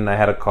Finland, I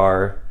had a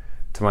car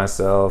to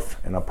myself,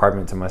 an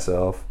apartment to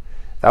myself.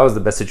 That was the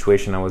best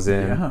situation I was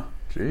in. Yeah.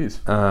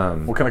 Jeez.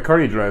 Um, What kind of car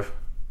do you drive?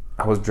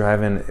 I was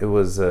driving. It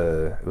was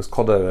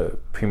called a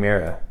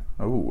Primera.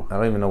 Oh.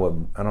 I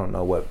don't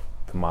know what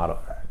the model.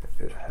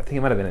 I think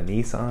it might have been a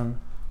Nissan.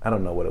 I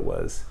don't know what it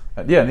was.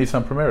 Yeah,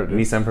 Nissan Primera, dude.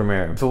 Nissan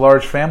Primera. It's a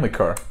large family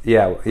car.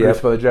 Yeah.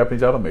 Produced by the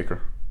Japanese automaker.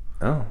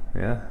 Oh,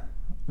 yeah.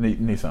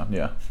 Nissan,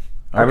 yeah.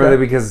 I remember that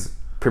because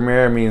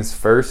Primera means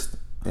first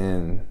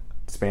in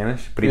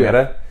Spanish.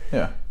 Primera.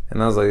 Yeah.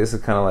 And I was like, this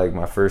is kind of like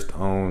my first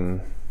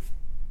own.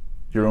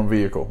 Your own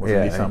vehicle was a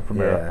Nissan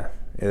Primera.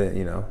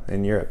 Yeah,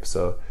 in Europe.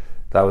 So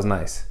that was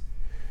nice.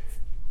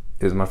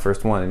 It was my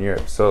first one in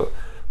Europe. So,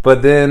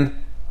 but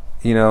then,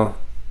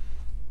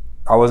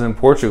 I was in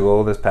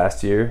Portugal this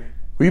past year.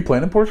 Were you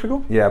playing in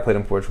Portugal? Yeah, I played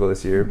in Portugal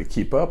this year. To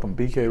keep up on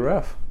BK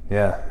Ref.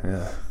 Yeah.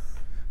 Yeah.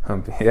 My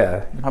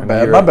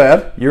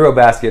bad.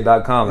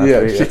 Eurobasket.com. Yeah.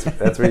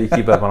 That's where you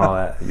keep up on all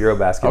that.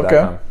 Eurobasket.com.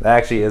 Okay. That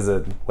actually is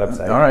a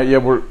website. All right, yeah,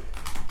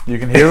 you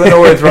can hear the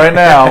noise right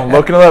now.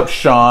 Looking it up,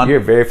 Sean. You're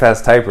a very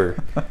fast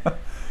typer.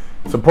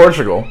 So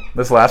Portugal,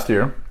 this last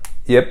year.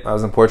 Yep, I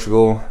was in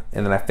Portugal,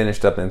 and then I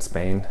finished up in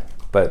Spain.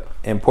 But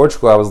in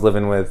Portugal, I was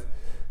living with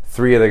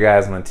 3 other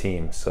guys on the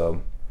team.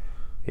 So,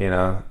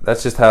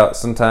 that's just how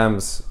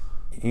sometimes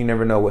you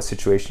never know what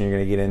situation you're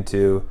going to get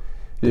into,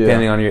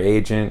 depending on your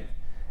agent.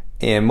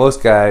 And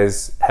most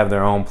guys have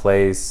their own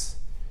place.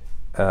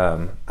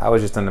 I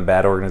was just in a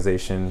bad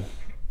organization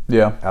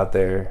out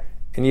there.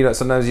 And,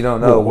 sometimes you don't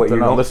know what they're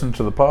you're not listening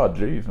to the pod.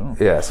 Jeez. Oh.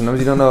 Yeah, sometimes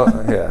you don't know.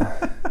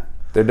 Yeah.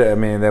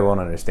 They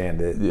won't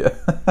understand it. Yeah.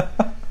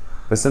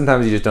 But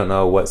sometimes you just don't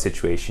know what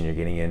situation you're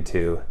getting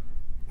into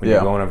when you're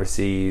going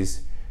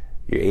overseas.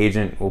 Your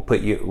agent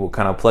will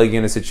kind of plug you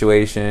in a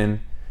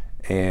situation,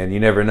 and you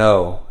never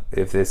know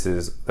if this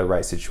is the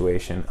right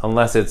situation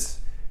unless it's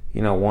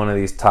one of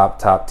these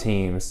top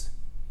teams,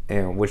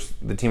 and which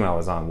the team I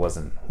was on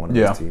wasn't one of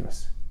those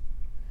teams.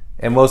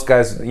 And most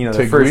guys,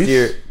 the first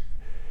year,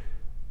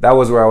 that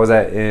was where I was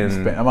at in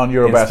Spain. I'm on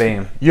Eurobasket.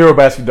 Spain.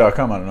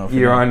 Eurobasket.com. I don't know if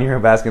you're on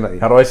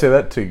Eurobasket. How do I say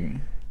that?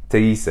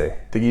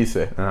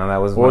 Teguise. That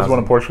was what was one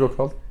in Portugal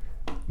called?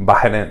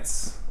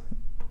 Bahirense.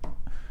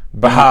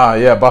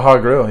 Baja, Baja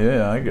Grill.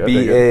 Yeah, I got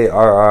it.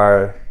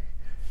 Barrerense.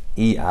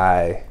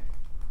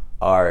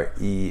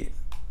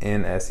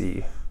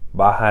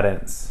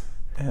 Bahirense.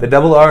 The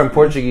double R in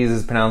Portuguese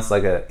is pronounced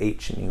like a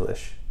H in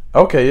English.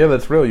 Okay, yeah,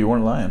 that's real. You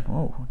weren't lying.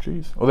 Oh,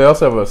 jeez. Well, they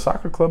also have a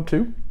soccer club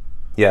too.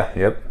 Yeah,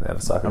 yep. They have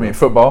a soccer.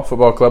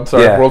 Football club.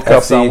 Sorry, yeah, World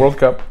Cup. World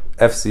Cup.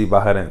 FC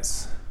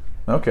Bahirense.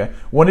 Okay.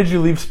 When did you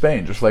leave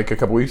Spain? Just like a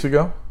couple weeks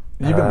ago?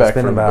 You've been back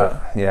for a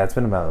bit. Yeah, it's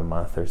been about a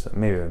month or so,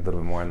 maybe a little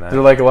bit more than that. Is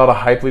there like a lot of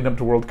hype leading up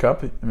to World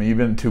Cup? I mean, you've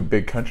been in 2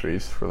 big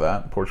countries for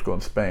that, Portugal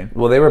and Spain.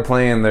 Well, they were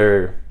playing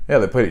their. Yeah,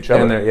 they played each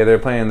other. They were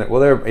playing.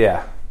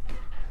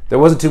 There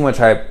wasn't too much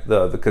hype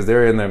though because they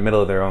were in the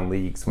middle of their own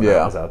leagues when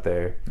I was out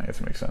there. I guess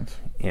it makes sense.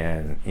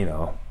 And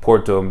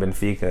Porto and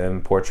Benfica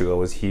in Portugal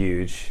was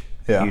huge,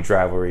 huge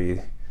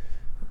rivalry.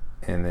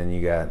 And then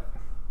you got,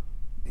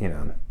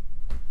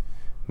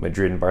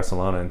 Madrid and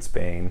Barcelona in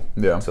Spain.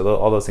 Yeah. So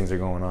all those things are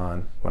going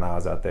on when I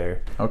was out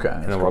there. Okay.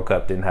 And the World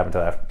Cup didn't happen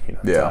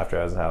until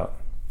after I was out.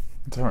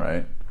 It's all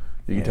right.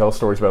 You can tell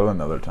stories better than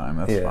another time.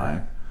 That's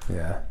fine.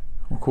 Yeah.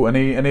 Well, cool.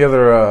 Any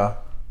other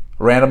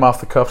random off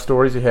the cuff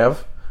stories you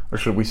have, or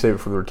should we save it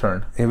for the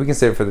return? Yeah, we can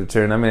save it for the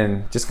return. I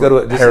mean, just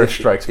go to Harris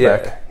strikes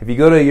back. If you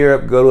go to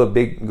Europe, go to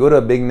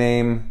a big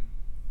name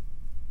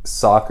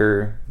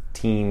soccer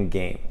team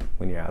game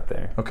when you're out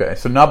there. Okay,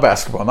 so not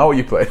basketball, not what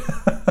you played.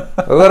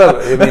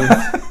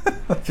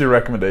 That's your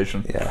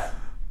recommendation. Yeah,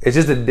 it's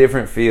just a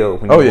different feel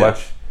when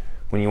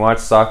you watch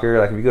soccer.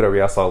 Like if you go to a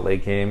Real Salt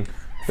Lake game,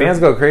 Fans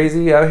go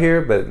crazy out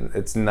here, but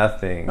it's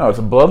nothing. No, it's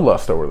a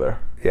bloodlust over there.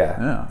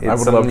 Yeah. I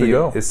would love to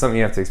go. It's something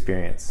you have to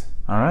experience.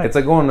 All right. It's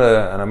like going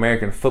to an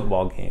American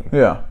football game.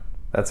 Yeah.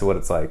 That's what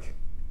it's like.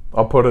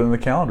 I'll put it in the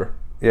calendar.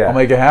 Yeah. I'll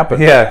make it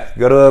happen. Yeah.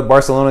 Go to a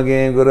Barcelona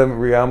game, go to a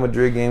Real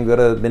Madrid game, go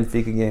to a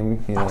Benfica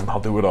game. You know. I'll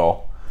do it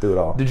all. Do it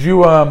all. Did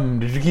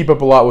you keep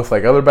up a lot with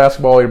like other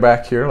basketball while you're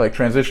back here? Like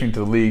transitioning to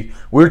the league.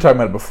 We were talking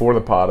about it before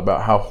the pod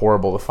about how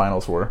horrible the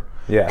finals were.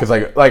 Yeah. Because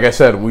like I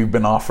said, we've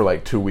been off for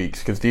like 2 weeks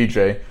because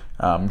DJ,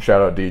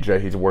 shout out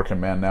DJ, he's a working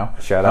man now.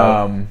 Shout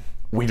out.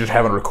 We just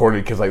haven't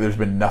recorded because like there's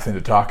been nothing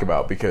to talk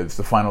about because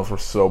the finals were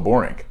so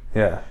boring.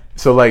 Yeah.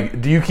 So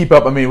like, do you keep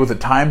up? I mean, with the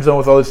time zone,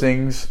 with all these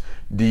things,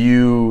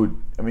 do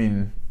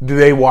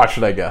they watch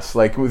it? I guess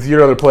like with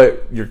your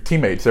your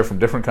teammates, they're from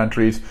different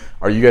countries.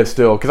 Are you guys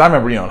still? Because I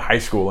remember, in high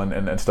school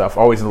and stuff,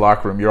 always in the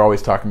locker room, you're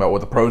always talking about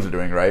what the pros are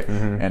doing, right?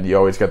 Mm-hmm. And you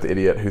always got the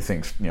idiot who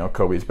thinks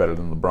Kobe's better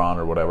than LeBron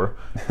or whatever.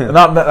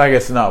 I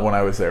guess not when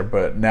I was there,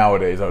 but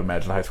nowadays I would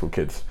imagine high school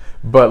kids.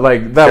 But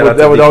like that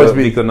would always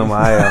be Nico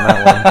Nomaya on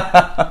that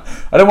one.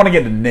 I don't want to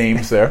get into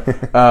names there,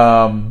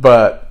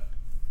 but.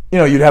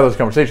 You'd have those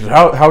conversations.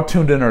 How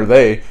tuned in are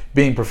they,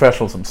 being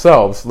professionals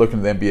themselves,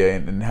 looking at the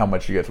NBA and how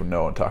much you guys would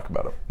know and talk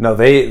about it? No,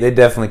 they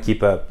definitely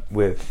keep up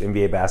with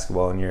NBA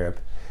basketball in Europe.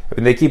 I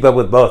mean, they keep up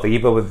with both. They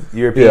keep up with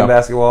European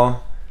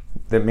basketball,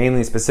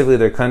 specifically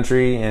their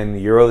country and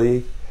the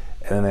EuroLeague,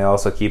 and then they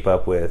also keep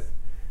up with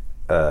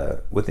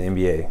the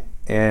NBA.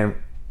 And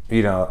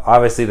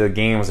obviously the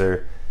games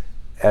are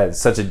at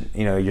such a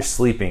you're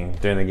sleeping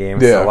during the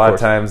games. Yeah, so a lot of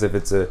times if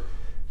it's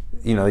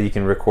you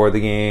can record the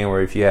game,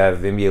 or if you have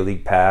NBA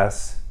League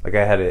Pass. Like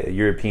I had a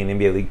European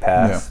NBA League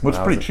Pass. Yeah, it's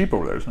pretty cheap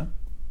over there, isn't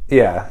it?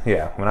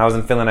 Yeah. When I was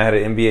in Finland, I had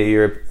an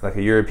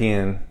a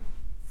European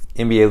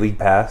NBA League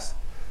Pass.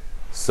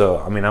 So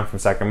I mean, I'm from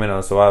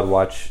Sacramento, so I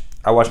watched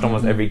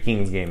almost every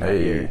Kings game that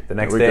year. The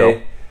next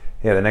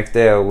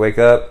day I would wake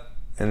up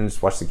and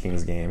just watch the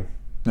Kings game.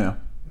 Yeah,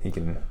 it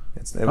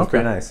was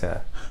pretty nice.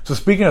 Yeah. So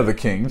speaking of the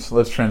Kings,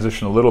 let's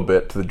transition a little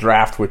bit to the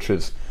draft, which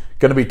is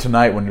going to be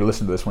tonight when you're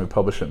listening to this, when we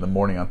publish it in the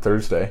morning on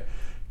Thursday.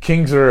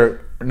 Kings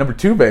are number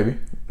 2, baby.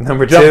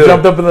 Number 2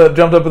 jumped up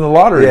in the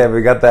lottery. Yeah,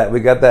 we got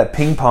that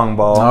ping pong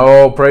ball.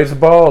 Oh, praise the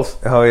balls.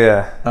 Oh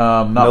yeah.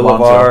 Not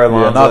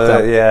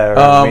Alonzo. Yeah,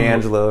 or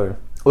D'Angelo.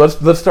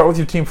 Let's start with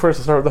your team first.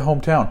 Let's start with the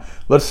hometown.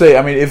 Let's say,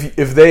 I mean,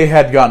 if they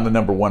had gotten the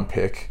number 1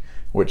 pick,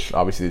 which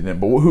obviously they didn't,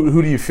 but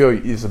who do you feel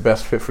is the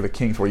best fit for the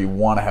Kings, where you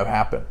want to have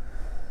happen?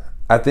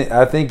 I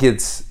think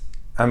it's.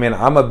 I mean,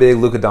 I'm a big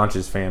Luka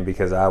Doncic fan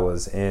because I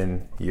was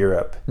in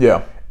Europe.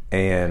 Yeah.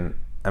 And,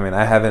 I mean,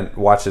 I haven't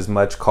watched as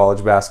much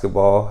college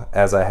basketball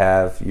as I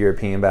have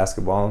European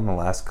basketball in the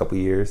last couple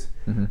of years.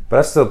 Mm-hmm. But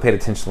I've still paid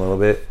attention a little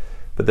bit.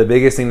 But the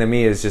biggest thing to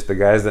me is just the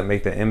guys that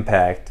make the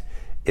impact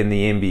in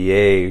the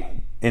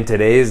NBA in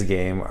today's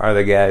game are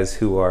the guys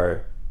who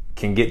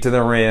can get to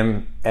the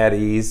rim at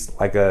ease,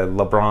 like a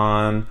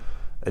LeBron,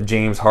 a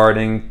James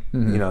Harden,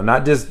 mm-hmm.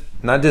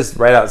 Not just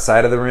right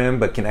outside of the rim,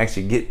 but can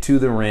actually get to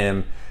the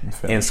rim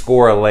and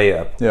score a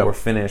layup or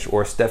finish,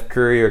 or Steph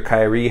Curry or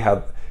Kyrie.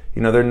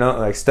 They're known,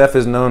 like Steph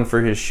is known for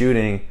his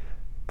shooting,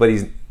 but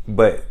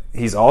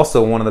he's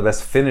also one of the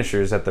best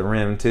finishers at the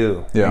rim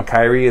too. Yeah. And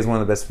Kyrie is one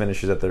of the best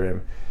finishers at the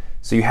rim.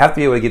 So you have to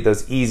be able to get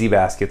those easy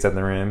baskets at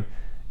the rim,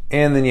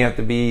 and then you have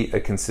to be a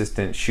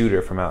consistent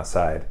shooter from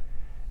outside.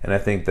 And I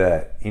think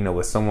that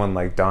with someone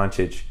like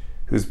Doncic,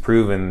 who's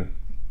proven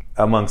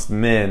amongst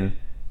men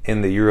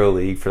in the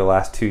EuroLeague for the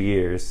last 2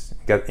 years,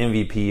 got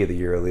MVP of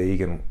the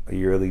EuroLeague and a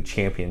EuroLeague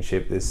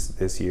championship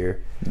this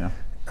year. Yeah.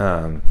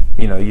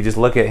 You just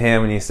look at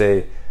him and you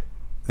say,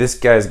 this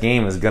guy's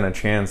game is going to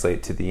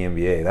translate to the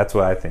NBA. That's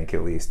what I think,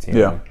 at least.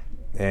 Yeah.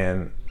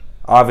 And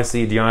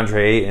obviously DeAndre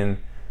Ayton,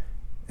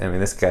 I mean,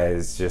 this guy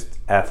is just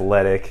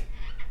athletic.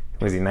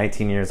 Was he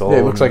 19 years old? Yeah,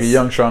 he looks like a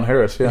young Sean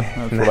Harris. Yeah,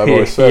 that's what I've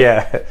always said.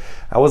 Yeah,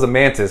 I was a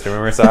mantis,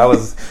 remember? So I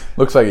was.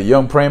 Looks like a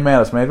young praying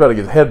mantis, man. He's about to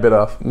get his head bit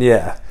off.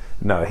 Yeah.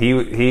 No,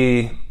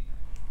 he.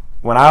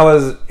 When I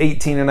was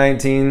 18 or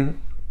 19,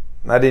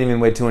 I didn't even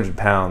weigh 200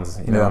 pounds.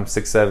 I'm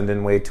 6'7",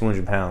 didn't weigh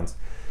 200 pounds.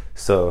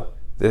 So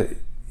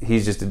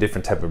he's just a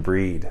different type of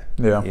breed.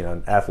 Yeah.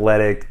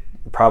 Athletic,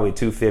 probably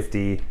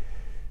 250,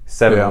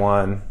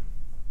 7'1".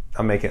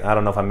 I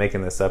don't know if I'm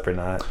making this up or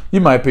not. You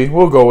might be.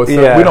 We'll go with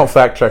it. We don't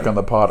fact check on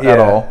the pod at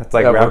all. It's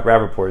like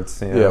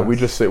Rappaport's. Yeah, we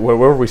just say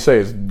whatever we say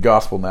is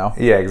gospel now.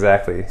 Yeah,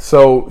 exactly.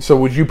 So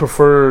would you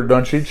prefer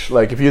Doncic?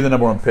 Like, if you're the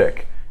number 1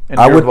 pick,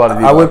 I would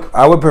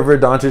prefer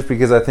Doncic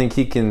because I think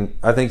he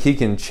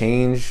can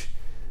change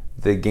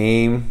the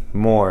game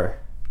more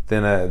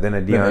than a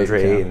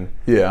DeAndre Ayton.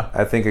 Yeah,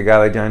 I think a guy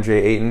like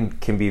DeAndre Ayton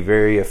can be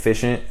very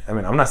efficient. I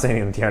mean, I'm not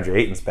saying DeAndre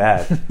Ayton's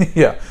bad.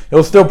 Yeah,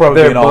 he'll still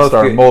probably be an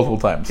all-star multiple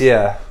times.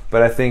 Yeah,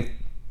 but I think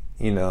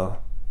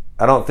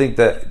I don't think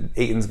that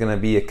Ayton's going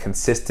to be a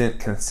consistent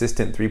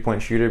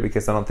 3-point shooter,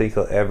 because I don't think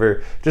he'll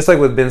ever, just like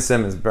with Ben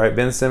Simmons, right?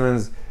 Ben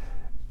Simmons,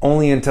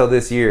 only until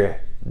this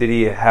year did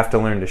he have to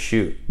learn to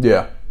shoot.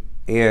 Yeah.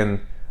 And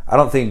I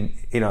don't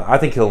think, I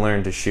think he'll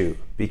learn to shoot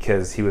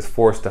because he was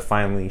forced to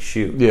finally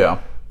shoot.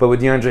 Yeah. But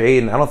with DeAndre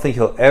Ayton, I don't think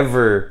he'll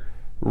ever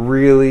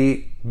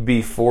really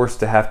be forced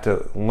to have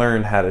to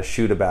learn how to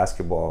shoot a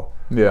basketball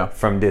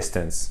from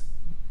distance.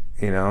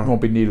 Won't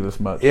be needed as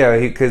much. Yeah,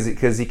 because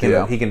he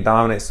can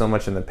dominate so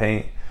much in the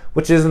paint,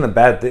 which isn't a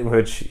bad thing.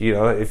 Which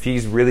if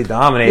he's really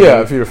dominating,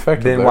 if you're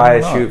effective, then there,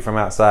 why shoot from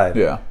outside?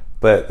 Yeah,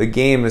 but the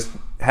game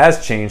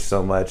has changed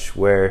so much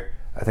where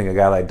I think a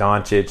guy like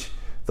Doncic,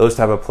 those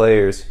type of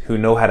players who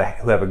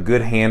have a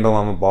good handle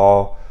on the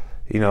ball,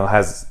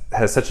 has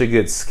such a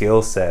good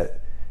skill set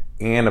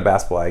and a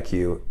basketball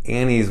IQ,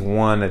 and he's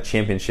won a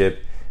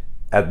championship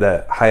at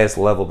the highest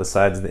level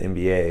besides the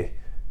NBA.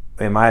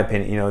 In my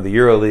opinion, the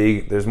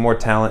EuroLeague, there's more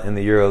talent in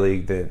the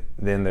EuroLeague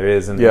than there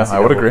is in the I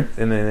would agree.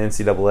 In the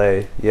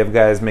NCAA. You have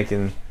guys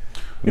making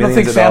You don't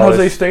think San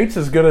Jose State's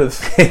as good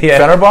as yeah.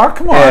 Fenerbahce?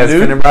 Come on,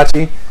 dude.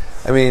 Fenerbahce.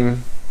 I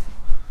mean,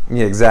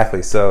 yeah,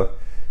 exactly. So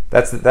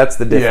that's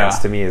the difference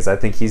to me is I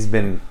think he's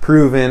been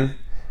proven,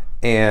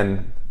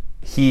 and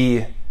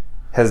he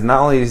has not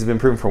only been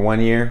proven for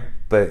 1 year,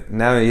 but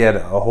now he had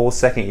a whole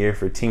second year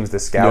for teams to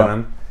scout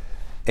him.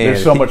 And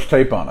there's so much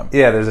tape on him.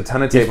 Yeah, there's a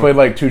ton of tape. He's played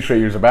like 2 straight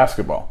years of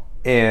basketball.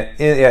 And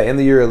in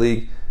the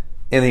EuroLeague,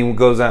 and he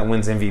goes out and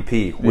wins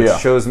MVP, which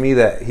shows me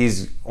that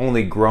he's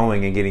only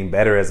growing and getting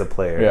better as a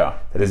player. Yeah,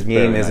 that his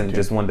game isn't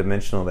just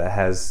one-dimensional, that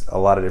has a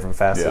lot of different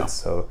facets. Yeah.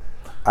 So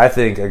I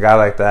think a guy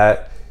like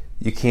that,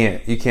 you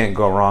can't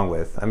go wrong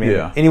with. I mean,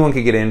 anyone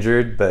could get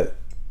injured, but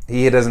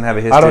he doesn't have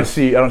a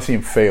history. I don't see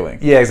him failing.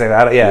 Yeah,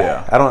 exactly.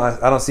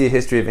 I don't see a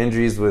history of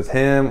injuries with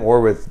him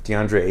or with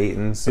DeAndre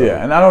Ayton. So.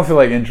 Yeah, and I don't feel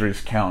like injuries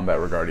count in that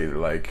regard either.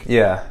 Like,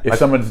 if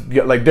someone's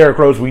like Derrick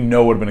Rose, we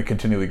know would have been a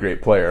continually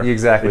great player.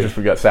 Exactly. It's just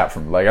we got sapped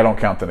from. Like, I don't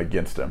count that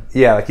against him.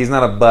 Yeah, like he's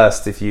not a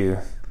bust if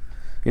you're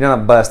not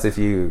a bust if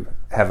you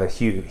have a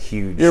huge.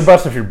 You're a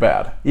bust if you're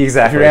bad.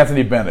 Exactly. If you're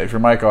Anthony Bennett, if you're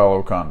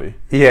Michael Okondi.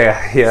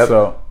 Yeah.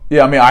 So.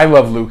 Yeah, I mean, I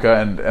love Luka,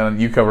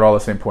 and you cover all the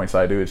same points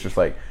I do. It's just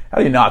like, how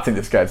do you not think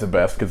this guy's the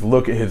best? Because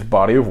look at his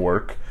body of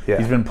work. Yeah.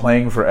 He's been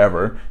playing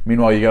forever.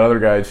 Meanwhile, you got other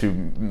guys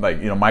who,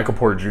 like, Michael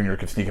Porter Jr.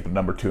 could sneak up at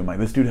number 2. I'm like,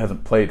 this dude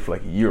hasn't played for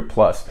like a year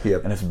plus.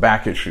 Yep. And his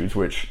back issues,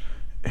 which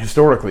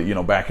historically,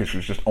 back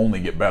issues just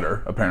only get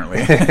better, apparently.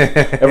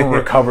 Everyone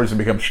recovers and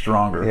becomes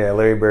stronger. Yeah,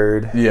 Larry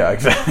Bird. Yeah,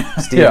 exactly.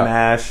 Steve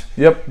Nash.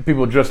 Yep,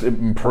 people just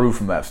improve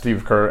from that.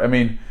 Steve Kerr. I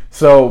mean,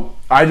 so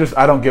I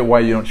don't get why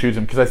you don't choose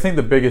him, because I think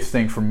the biggest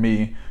thing for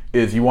me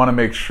is you want to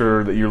make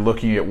sure that you're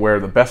looking at where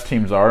the best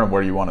teams are and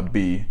where you want to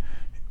be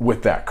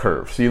with that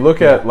curve. So you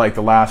look at like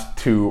the last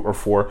 2 or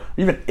 4,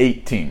 even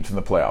 8 teams in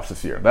the playoffs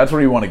this year. That's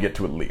where you want to get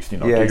to at least,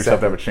 get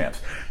yourself to have a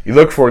chance. You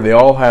look for, they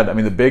all had,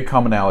 the big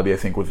commonality I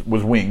think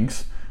was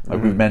wings,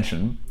 like we've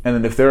mentioned. And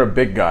then if they're a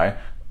big guy,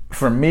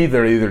 for me,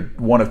 they're either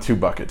one of 2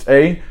 buckets.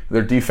 A,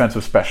 they're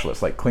defensive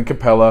specialists, like Clint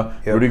Capella,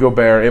 Rudy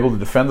Gobert, able to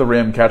defend the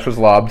rim, catch his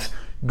lobs,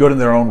 good in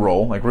their own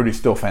role. Like, Rudy's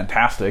still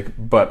fantastic,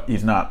 but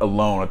he's not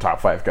alone a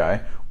top 5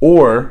 guy.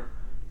 Or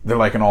they're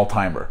like an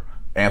all-timer.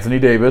 Anthony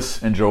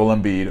Davis and Joel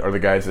Embiid are the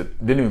guys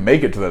that didn't even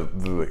make it to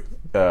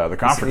the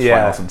conference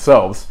finals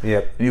themselves.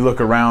 Yep. And you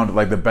look around,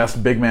 like the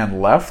best big man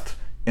left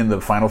in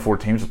the final 4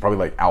 teams is probably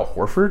like Al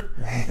Horford.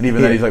 And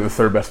even then, he's like the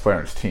 3rd best player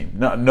on his team.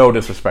 No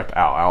disrespect to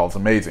Al. Al's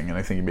amazing, and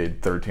I think he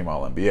made 3rd team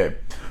All-NBA.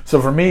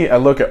 So for me, I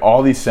look at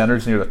all these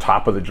centers near the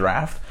top of the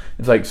draft.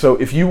 It's like, so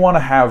if you want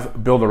to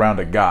build around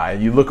a guy,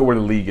 you look at where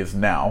the league is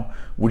now,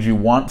 would you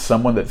want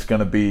someone that's going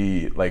to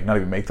be, like, not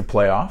even make the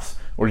playoffs?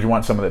 Or do you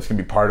want someone that's going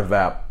to be part of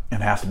that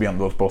and has to be on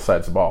both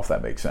sides of the ball, if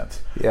that makes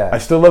sense? Yeah. I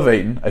still love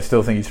Ayton. I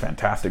still think he's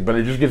fantastic. But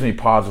it just gives me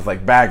pause with,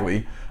 like,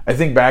 Bagley. I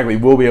think Bagley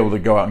will be able to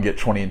go out and get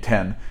 20 and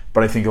 10,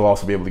 but I think he'll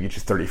also be able to get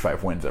you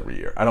 35 wins every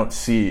year. I don't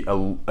see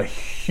a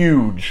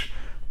huge,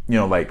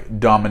 like,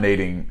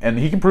 dominating. And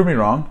he can prove me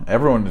wrong.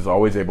 Everyone is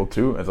always able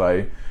to,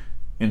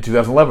 in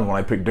 2011 when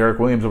I picked Derek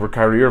Williams over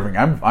Kyrie Irving.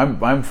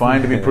 I'm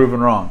fine to be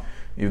proven wrong.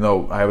 Even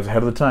though I was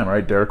ahead of the time,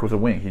 right? Derek was a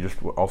wing. He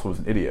just also was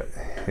an idiot.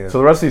 Yeah. So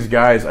the rest of these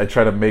guys, I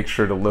try to make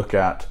sure to look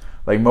at.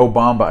 Like Mo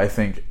Bamba, I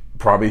think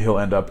probably he'll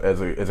end up as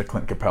a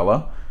Clint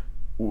Capella,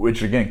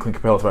 which again, Clint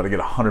Capella's about to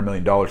get $100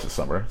 million this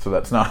summer, so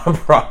that's not a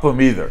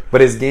problem either. But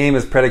his game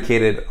is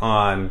predicated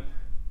on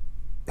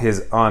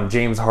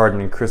James Harden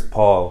and Chris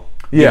Paul.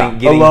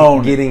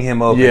 Getting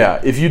him open.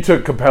 Yeah, if you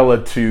took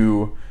Capella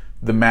to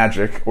the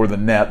Magic or the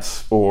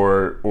Nets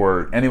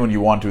or anyone you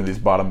want to in these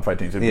bottom 5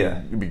 teams,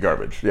 it'd be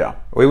garbage. Yeah,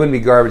 well, it wouldn't be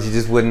garbage. You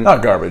just wouldn't.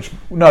 Not garbage.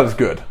 Not as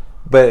good.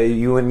 But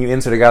when you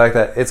insert a guy like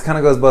that, it kind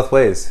of goes both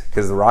ways,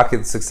 because the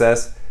Rockets'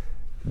 success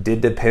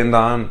did depend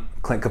on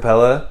Clint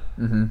Capella,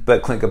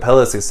 but Clint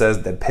Capella's success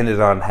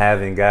depended on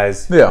having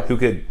guys who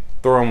could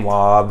throw him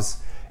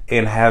lobs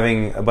and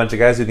having a bunch of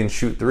guys who can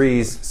shoot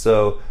threes.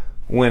 So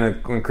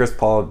when Chris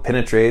Paul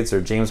penetrates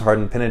or James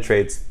Harden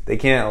penetrates, they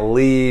can't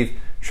leave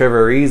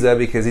Trevor Ariza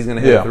because he's going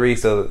to hit a 3.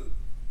 So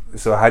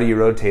how do you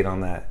rotate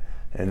on that?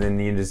 And then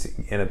you just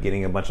end up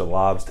getting a bunch of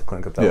lobs to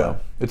Clint Capella. Yeah,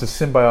 it's a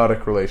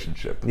symbiotic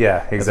relationship.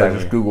 Yeah, exactly. I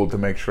just Googled to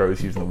make sure I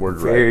was using the word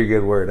right. Very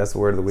good word. That's the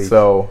word of the week.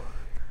 So,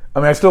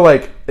 I still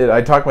like it.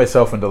 I talk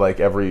myself into like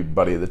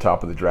everybody at the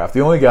top of the draft. The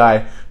only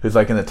guy who's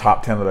like in the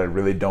top 10 that I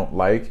really don't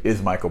like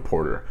is Michael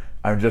Porter.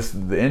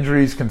 the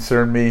injuries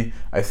concern me.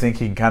 I think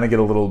he can kind of get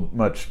a little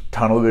much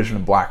tunnel vision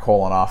and black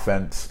hole on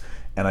offense,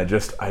 and I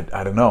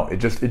don't know. It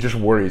just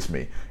worries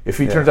me. If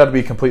he turns out to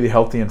be completely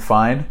healthy and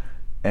fine,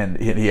 and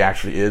he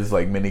actually is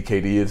like mini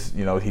KD is,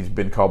 he's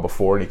been called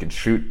before, and he can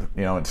shoot,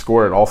 and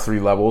score at all three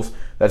levels.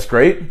 That's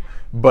great.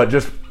 But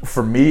just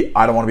for me,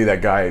 I don't want to be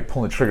that guy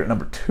pulling the trigger at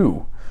number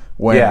 2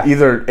 when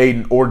either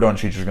Aiden or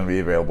Doncic is going to be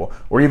available,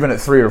 or even at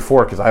 3 or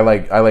 4, because I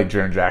like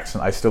Jaren Jackson.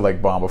 I still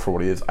like Bamba for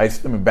what he is. I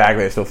mean,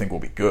 Bagley I still think will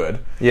be good.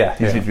 Yeah,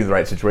 he just needs to be in the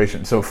right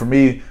situation. So for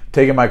me,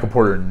 taking Michael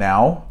Porter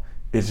now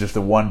is just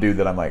the one dude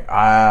that I'm like,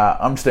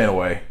 I'm staying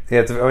away. Yeah,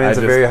 it's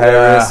a very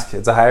high risk.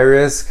 It's a high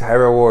risk, high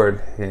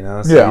reward. So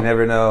you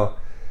never know.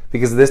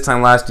 Because this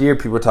time last year,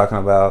 people were talking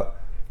about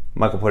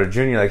Michael Porter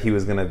Jr. like he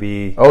was going to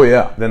be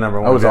the number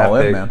 1 I was all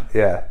in, pick. man.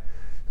 Yeah.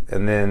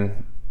 And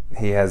then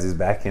he has these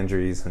back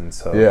injuries, and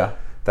so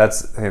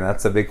that's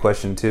a big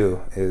question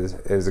too. Is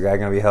the guy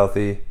going to be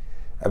healthy?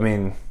 I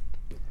mean,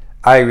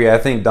 I agree. I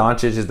think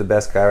Doncic is the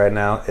best guy right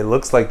now. It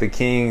looks like the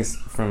Kings,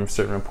 from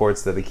certain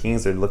reports, that the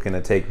Kings are looking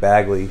to take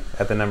Bagley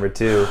at the number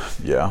 2.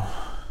 Yeah.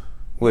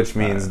 Which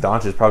means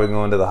Doncic is probably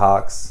going to the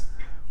Hawks.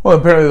 Well,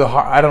 apparently the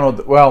Hawks, I don't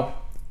know. Well,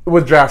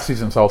 with draft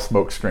season, it's all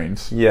smoke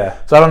screens. Yeah.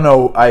 So I don't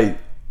know.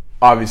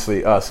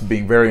 Obviously, us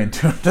being very in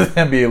tune to the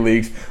NBA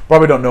leagues,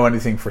 probably don't know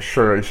anything for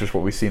sure. It's just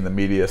what we see in the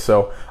media.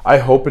 So I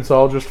hope it's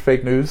all just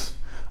fake news.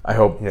 I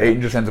hope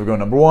Ayton just ends up going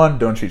number 1,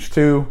 Doncic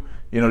 2.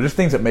 Just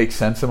things that make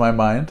sense in my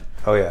mind.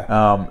 Oh,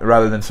 yeah.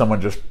 Rather than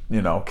someone just,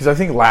 because I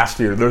think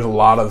last year there's a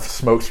lot of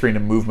smokescreen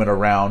and movement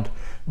around,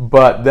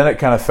 but then it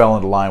kind of fell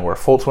into line where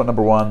Fultz went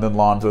number 1, then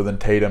Lonzo, then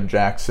Tatum,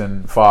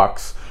 Jackson,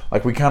 Fox.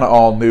 Like, we kind of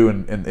all knew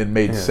and it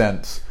made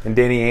sense. And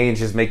Danny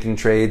Ainge is making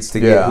trades to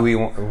get who he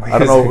wants. I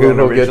don't know who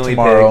he'll get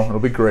tomorrow. Pick. It'll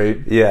be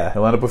great. Yeah.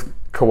 He'll end up with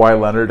Kawhi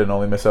Leonard and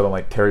only miss out on,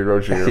 like, Terry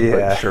Rozier,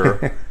 but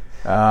sure.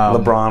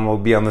 LeBron will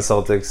be on the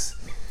Celtics.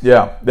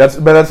 Yeah. That's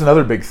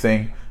another big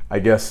thing, I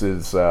guess,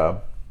 is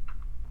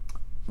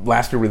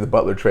last year with the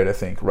Butler trade, I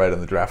think, right on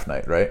the draft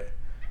night, right?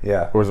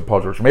 Yeah. Or was it Paul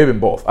George? Maybe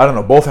both. I don't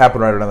know. Both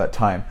happened right around that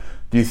time.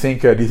 Do you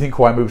think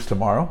Kawhi moves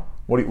tomorrow?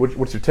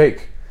 What's your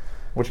take?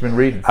 What you been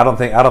reading? I don't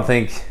think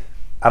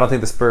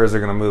the Spurs are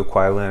going to move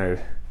Kawhi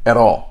Leonard at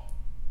all.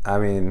 I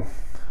mean,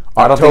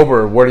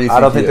 October. Where do you think? I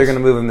don't think they're going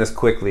to move him this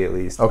quickly. At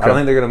least, okay. I don't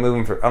think they're going to move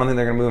him for. I don't think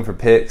they're going to move him for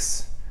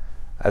picks.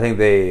 I think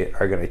they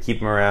are going to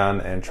keep him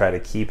around and try to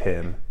keep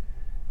him,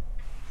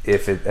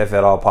 if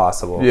at all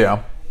possible.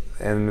 Yeah.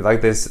 And like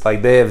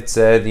they have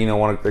said,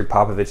 one of Greg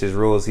Popovich's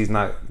rules, he's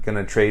not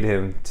going to trade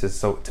him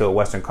to a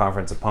Western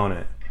Conference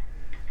opponent.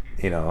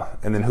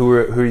 And then who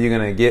are you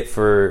going to get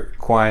for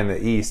Kawhi in the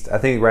East? I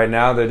think right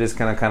now they're just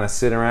going to kind of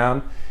sit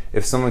around.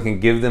 If someone can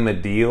give them a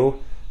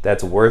deal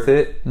that's worth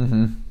it,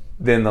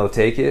 then they'll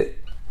take it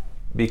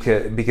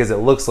because it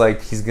looks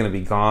like he's going to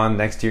be gone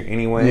next year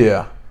anyway.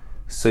 Yeah.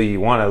 So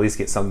you want to at least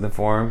get something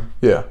for him.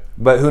 Yeah.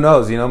 But who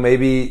knows?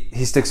 Maybe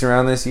he sticks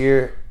around this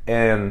year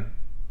and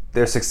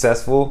they're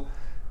successful,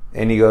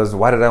 and he goes,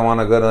 "Why did I want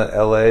to go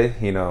to LA?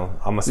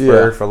 I'm a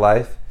Spur for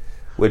life."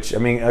 Which, I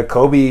mean,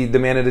 Kobe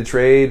demanded a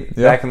trade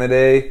back in the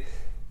day.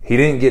 He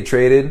didn't get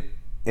traded,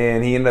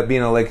 and he ended up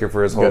being a Laker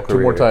for his whole career.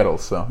 2 more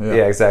titles, so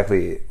yeah,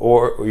 exactly.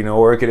 Or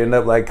it could end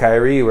up like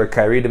Kyrie, where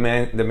Kyrie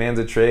demands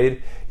a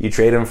trade. You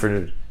trade him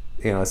for,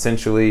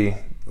 essentially,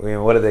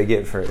 what did they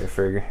get for?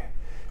 They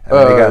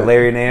got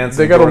Larry Nance.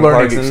 They got a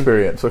learning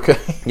experience. Okay.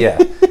 Yeah,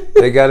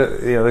 they got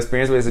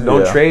experience. But they said,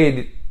 don't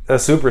trade a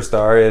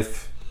superstar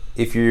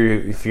if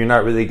you're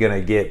not really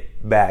gonna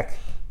get back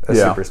a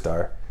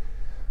superstar.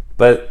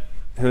 But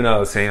who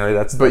knows?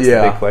 That's the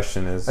big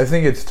question. Is I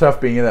think it's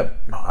tough being in that.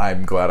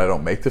 I'm glad I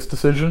don't make this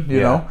decision.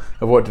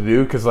 Of what to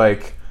do, because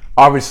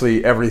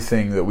obviously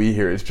everything that we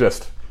hear is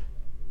just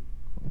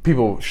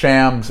people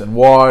Shams and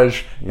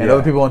Waj and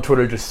other people on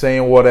Twitter just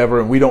saying whatever,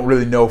 and we don't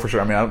really know for sure.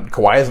 I mean,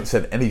 Kawhi hasn't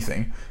said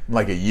anything in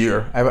like a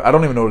year. I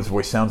don't even know what his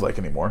voice sounds like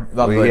anymore.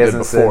 Not he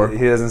hasn't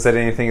said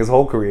anything his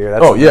whole career.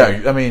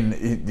 That's I mean,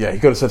 he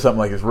could have said something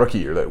like his rookie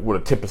year that would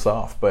have tipped us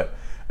off. But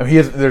I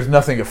mean, there's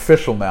nothing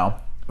official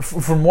now.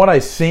 From what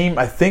I've seen,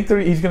 I think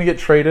he's going to get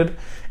traded,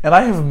 and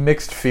I have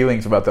mixed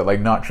feelings about that,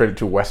 like not traded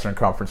to a Western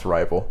Conference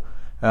rival,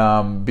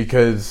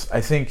 because I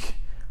think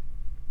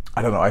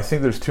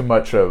there's too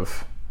much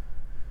of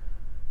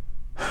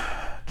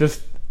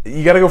just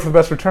you got to go for the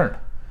best return,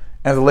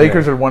 and the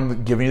Lakers are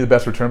one giving you the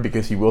best return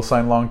because he will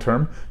sign long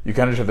term. You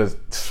kind of just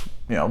have to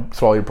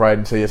swallow your pride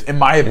and say yes. In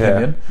my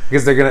opinion,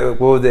 because they're gonna what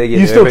would they get?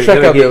 You still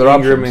check out the other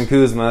Ingram options. And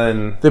Kuzma,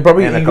 and they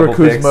probably get Ingram,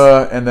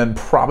 Kuzma, picks. And then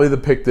probably the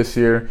pick this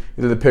year,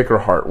 either the pick or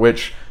Hart,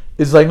 which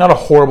is like not a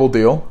horrible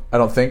deal, I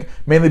don't think.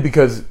 Mainly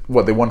because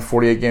they won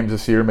 48 games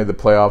this year, made the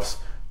playoffs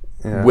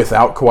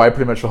without Kawhi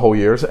pretty much the whole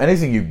year. So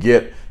anything you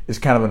get is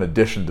kind of an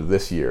addition to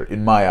this year,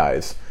 in my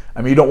eyes.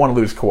 I mean, you don't want to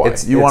lose Kawhi.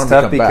 It's want him tough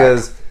to come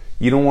because back.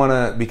 You don't want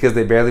to, because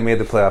they barely made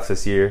the playoffs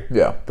this year.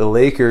 Yeah, the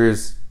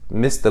Lakers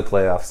missed the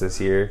playoffs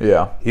this year.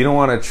 Yeah, you don't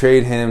want to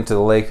trade him to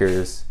the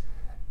Lakers.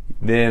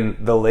 Then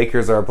the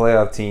Lakers are a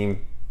playoff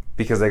team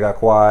because they got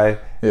Kawhi,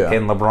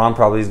 and LeBron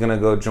probably is going to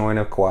go join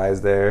if Kawhi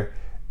is there.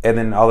 and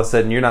then all of a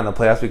sudden you're not in the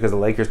playoffs because the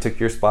Lakers took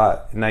your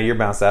spot. And now you're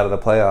bounced out of the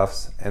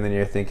playoffs, and then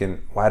you're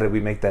thinking, why did we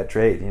make that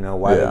trade?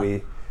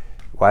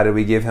 Why did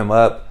we give him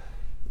up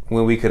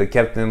when we could have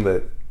kept him?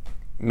 But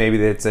maybe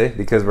they'd say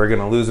because we're going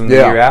to lose him the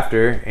year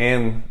after,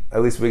 and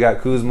at least we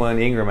got Kuzma and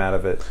Ingram out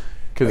of it.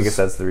 I guess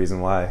that's the reason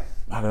why.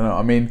 I don't know.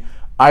 I mean,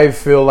 I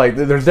feel like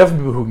there's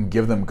definitely people who can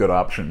give them good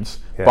options.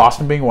 Yeah.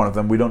 Boston being one of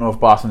them. We don't know if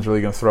Boston's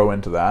really going to throw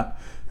into that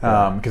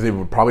because they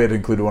would probably have to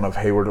include one of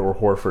Hayward or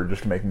Horford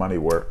just to make money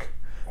work.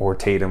 Or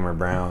Tatum or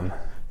Brown.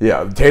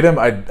 Yeah, Tatum,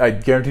 I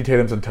guarantee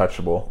Tatum's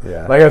untouchable.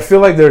 Yeah. Like, I feel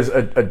like there's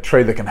a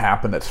trade that can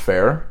happen that's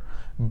fair,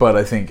 but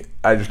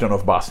I just don't know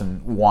if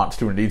Boston wants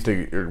to or needs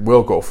to or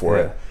will go for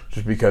it,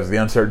 just because the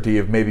uncertainty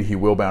of maybe he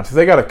will bounce. If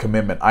they got a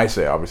commitment, I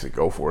say obviously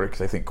go for it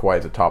because I think Kawhi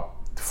is a top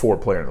 4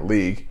 player in the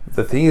league.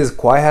 The thing is,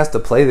 Kawhi has to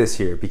play this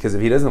year because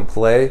if he doesn't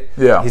play,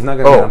 he's not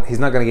going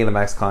to get a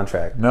max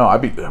contract. No, I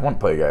want to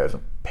play a guy who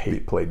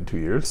hasn't played in 2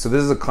 years. So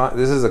this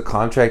is a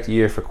contract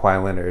year for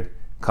Kawhi Leonard,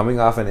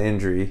 coming off an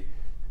injury.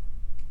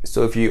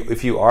 So if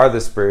you are the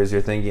Spurs,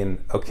 you're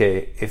thinking,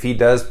 okay, if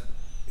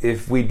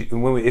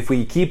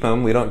we keep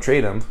him, we don't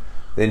trade him,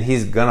 then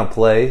he's gonna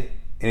play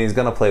and he's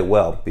gonna play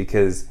well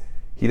because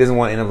he doesn't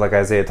want to end up like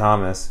Isaiah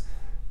Thomas,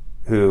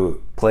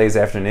 who plays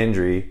after an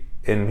injury.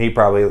 And he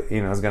probably,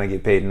 is going to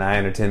get paid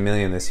 $9 or $10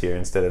 million this year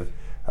instead of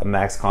a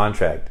max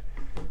contract.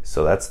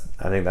 So I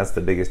think that's the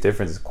biggest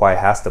difference. Is Kawhi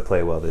has to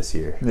play well this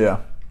year.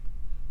 Yeah,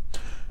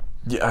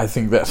 I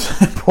think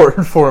that's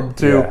important for him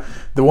too. Yeah.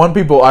 The one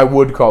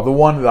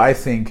that I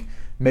think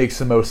makes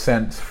the most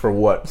sense for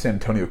what San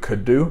Antonio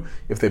could do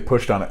if they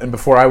pushed on it. And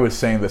before I was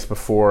saying this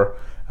before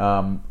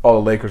all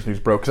the Lakers news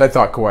broke, because I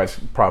thought Kawhi's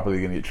probably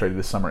going to get traded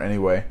this summer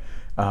anyway.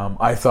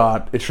 I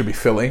thought it should be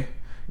Philly.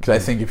 Because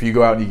I think if you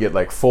go out and you get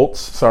like Fultz,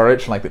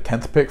 Saric, and like the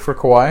 10th pick for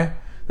Kawhi,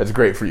 that's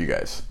great for you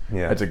guys.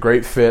 Yeah. That's a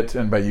great fit,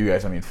 and by you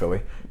guys I mean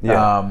Philly.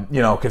 Yeah.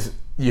 Because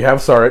you have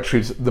Saric,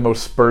 who's the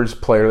most Spurs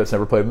player that's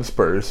never played in the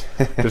Spurs.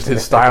 Just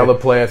his style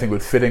of play, I think,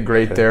 would fit in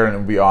great there, and it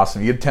would be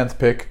awesome. You get a 10th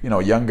pick,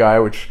 a young guy,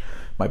 which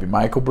might be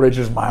Michael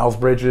Bridges, Miles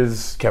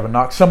Bridges, Kevin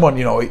Knox, someone,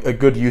 a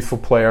good youthful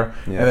player.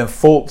 Yeah. And then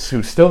Fultz,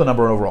 who's still the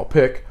number 1 overall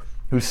pick,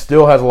 who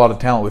still has a lot of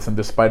talent with him,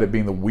 despite it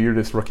being the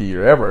weirdest rookie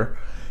year ever.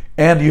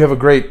 And you have a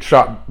great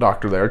shot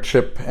doctor there,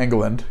 Chip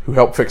Engeland, who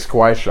helped fix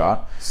Kawhi's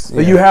shot.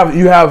 Yeah.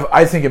 You have.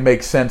 I think it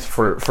makes sense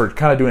for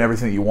kind of doing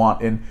everything that you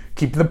want in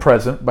keeping the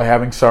present by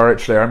having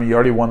Saric there. I mean, you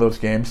already won those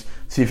games.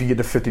 See if you get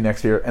to 50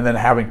 next year, and then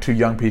having 2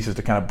 young pieces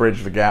to kind of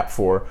bridge the gap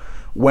for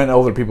when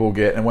older people will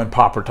get and when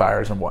Pop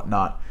retires and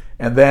whatnot.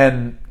 And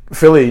then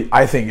Philly,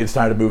 I think it's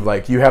time to move.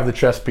 Like, you have the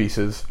chess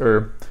pieces,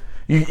 or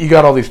you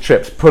got all these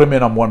chips. Put them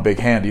in on one big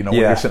hand, when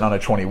you're sitting on a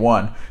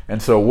 21.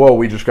 And so,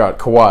 we just got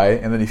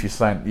Kawhi. And then if you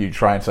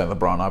try and sign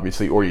LeBron,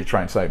 obviously, or you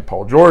try and sign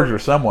Paul George or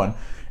someone,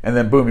 and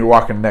then boom, you're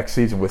walking next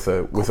season with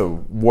a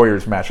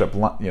Warriors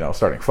matchup,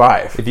 starting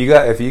 5. If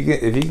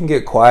you can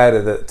get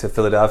Kawhi to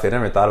Philadelphia, I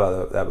never thought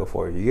about that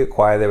before. You get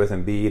Kawhi there with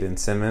Embiid and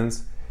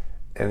Simmons,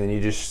 and then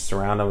you just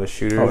surround them with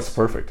shooters. Oh, it's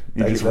perfect.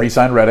 You just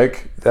re-sign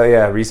Redick. Oh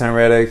yeah, re-sign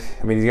Redick.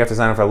 I mean, you have to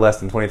sign him for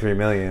less than $23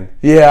 million.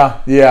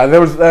 Yeah.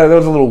 There was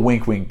a little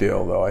wink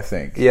deal though. I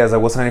think. Yeah, it's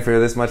like we'll sign you for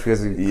this much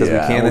because we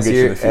can this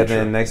year, and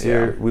then next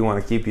year we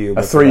want to keep you. A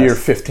 3-year,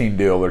 15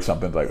 deal or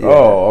something like. Yeah.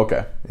 Oh,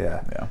 okay.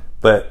 Yeah.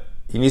 But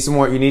you need some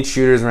more. You need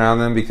shooters around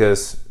them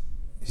because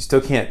you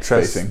still can't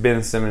trust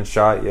Ben Simmons'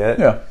 shot yet.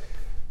 Yeah.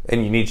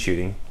 And you need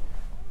shooting.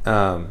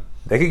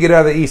 They could get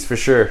out of the East for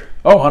sure.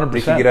 Oh, 100%.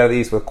 They could get out of the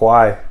East with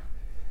Kawhi.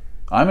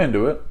 I'm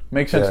into it.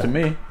 Makes sense to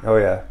me. Oh,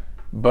 yeah.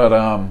 But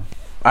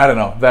I don't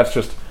know. That's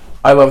just...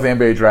 I love the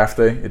NBA draft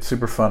day. It's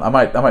super fun. I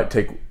might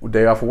take a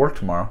day off of work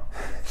tomorrow.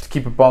 Just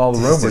keep up on all the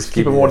rumors. Just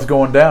keep up on what's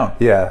going down.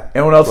 Yeah.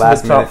 Anyone else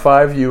in the top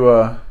 5 you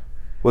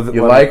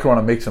like or want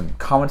to make some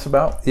comments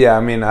about? Yeah,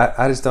 I mean,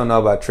 I just don't know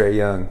about Trae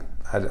Young.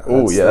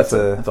 That's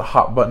a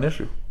hot button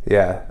issue.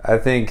 Yeah, I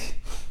think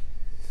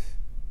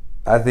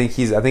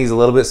he's a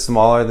little bit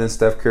smaller than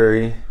Steph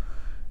Curry.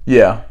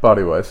 Yeah,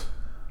 body wise.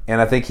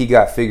 And I think he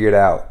got figured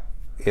out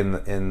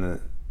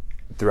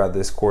throughout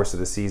this course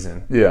of the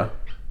season. Yeah.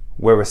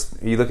 Where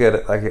you look at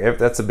it, like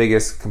that's the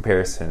biggest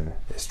comparison.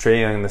 It's Trae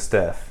Young to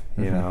Steph,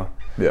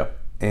 Yeah.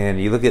 And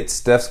you look at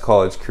Steph's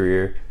college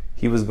career,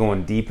 he was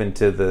going deep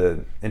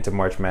into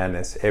March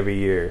Madness every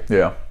year.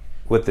 Yeah.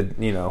 With the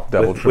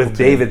with team.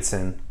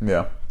 Davidson.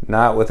 Yeah.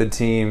 Not with a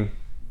team,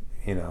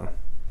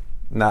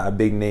 not a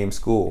big name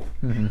school.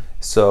 Mm-hmm.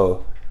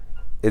 So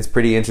it's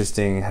pretty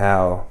interesting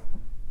how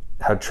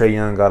Trae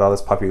Young got all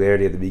this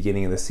popularity at the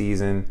beginning of the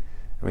season.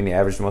 I mean, he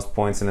averaged the most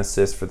points and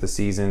assists for the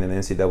season in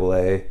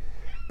NCAA,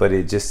 but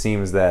it just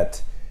seems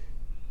that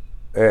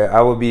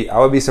I would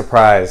be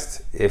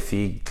surprised if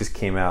he just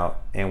came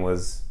out and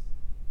was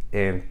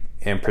and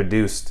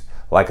produced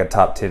like a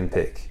top 10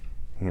 pick.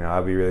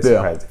 I'd be really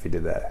surprised if he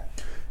did that.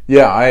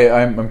 Yeah,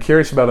 I'm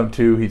curious about him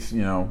too. He's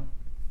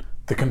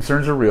the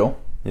concerns are real.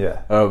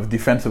 Yeah. Of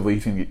defensively,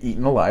 he's going to get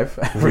eaten alive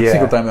every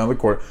single time on the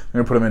court.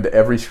 They're going to put him into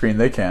every screen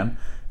they can.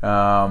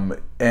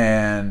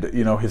 And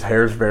his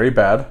hair's very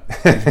bad.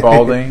 He's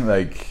balding.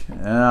 I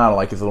don't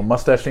like his little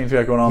mustache thing he's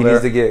got going on there.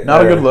 He needs to get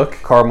not a good look.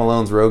 Karl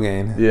Malone's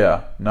Rogaine.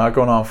 Yeah, not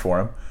going on for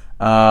him.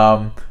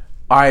 I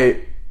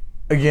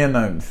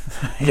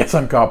guess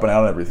I'm copping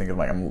out on everything.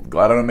 I'm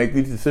glad I don't make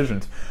these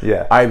decisions.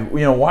 Yeah.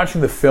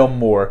 Watching the film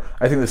more,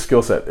 I think the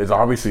skill set is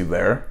obviously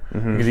there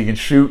because he can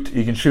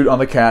shoot on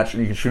the catch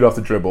and he can shoot off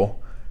the dribble.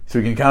 So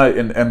he can kind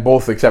of, and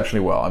both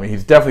exceptionally well. I mean,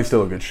 he's definitely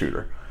still a good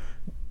shooter.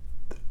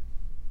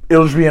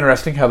 It'll just be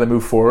interesting how they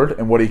move forward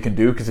and what he can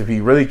do, because if he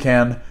really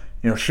can,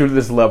 shoot at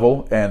this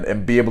level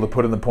and be able to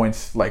put in the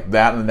points like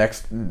that in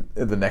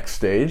the next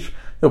stage,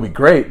 it'll be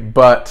great.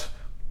 But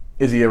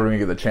is he ever going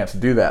to get the chance to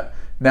do that?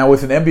 Now,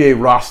 with an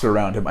NBA roster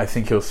around him, I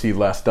think he'll see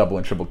less double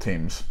and triple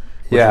teams,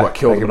 which is what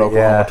killed him at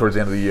Oklahoma towards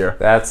the end of the year.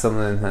 That's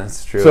something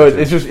that's true. So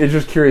it's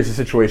just curious the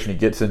situation he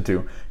gets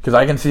into, because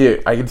I can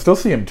still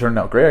see him turning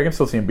out great. I can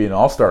still see him being an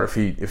all-star if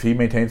he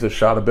maintains his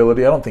shot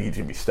ability. I don't think he's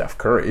going to be Steph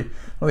Curry. I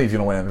don't think he's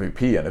going to win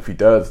MVP, and if he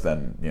does,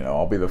 then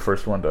I'll be the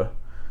first one to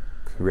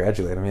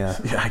congratulate him. Yeah,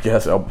 I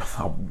guess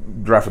I'll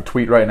draft a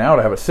tweet right now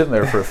to have it sitting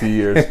there for a few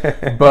years.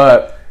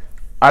 But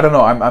I don't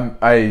know.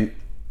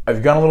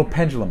 I've gone a little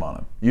pendulum on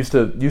him. Used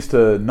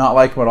to not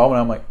like him at all, and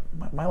I'm like,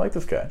 I might like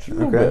this guy just a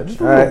little bit.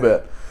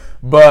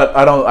 But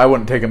I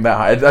wouldn't take him that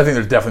high. I think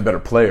there's definitely better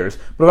players.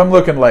 But if I'm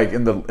looking like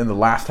in the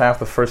last half,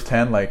 the first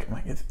 10,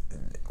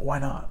 why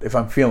not? If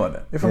I'm feeling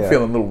it, if I'm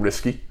feeling a little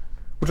risky,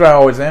 which I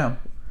always am,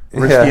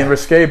 risky and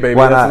risque, baby.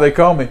 That's what they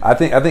call me. I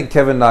think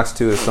Kevin Knox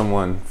too is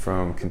someone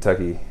from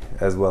Kentucky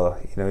as well.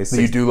 He's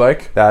you do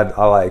like that.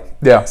 I like.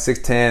 Yeah,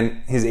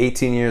 6'10". He's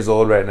 18 years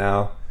old right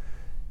now.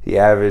 He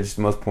averaged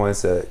most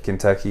points at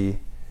Kentucky.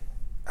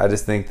 I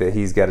just think that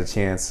he's got a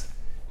chance,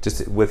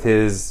 just with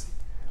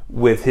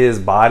his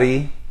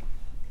body,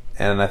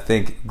 and I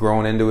think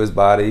growing into his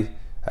body,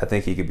 I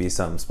think he could be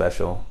something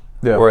special,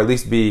 or at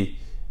least be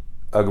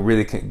a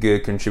really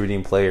good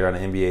contributing player on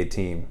an NBA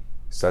team.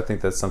 So I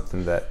think that's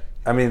something that,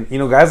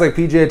 guys like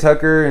PJ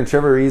Tucker and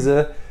Trevor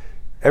Ariza,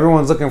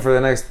 everyone's looking for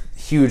the next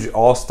huge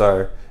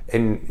all-star,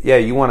 and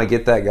you want to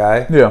get that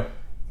guy,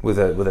 with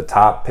a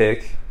top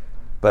pick,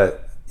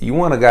 but you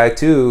want a guy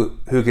too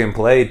who can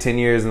play 10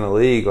 years in the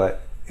league,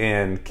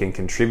 and can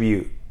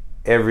contribute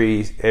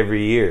every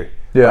year,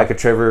 like a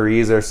Trevor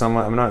Ariza or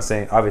someone. I'm not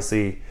saying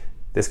obviously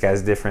this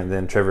guy's different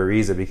than Trevor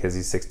Ariza because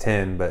he's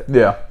 6'10", but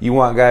you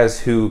want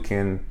guys who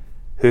can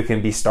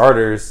be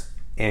starters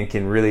and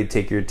can really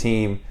take your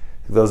team.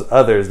 Those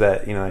others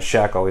that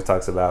Shaq always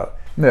talks about.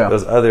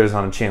 Those others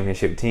on a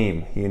championship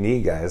team. You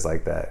need guys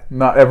like that.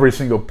 Not every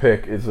single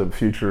pick is a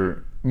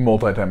future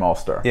multi-time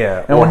all-star.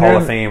 Yeah, and or Hall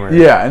of Famer.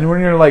 Yeah, and when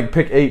you're like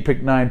pick 8,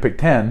 pick 9, pick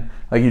 10,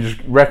 you just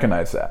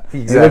recognize that.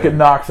 Exactly. You look at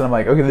Knox and I'm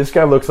like, okay, this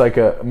guy looks like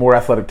a more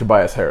athletic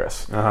Tobias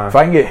Harris. If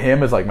I can get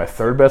him as my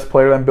third best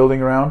player that I'm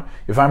building around,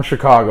 if I'm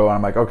Chicago and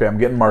I'm like, okay, I'm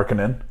getting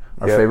Markkanen,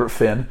 our favorite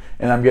Finn,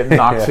 and I'm getting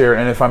Knox here,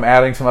 and if I'm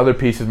adding some other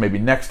pieces maybe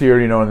next year,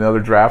 in the other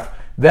draft,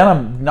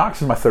 then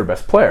Knox is my third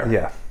best player.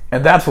 Yeah.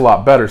 And that's a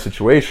lot better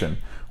situation.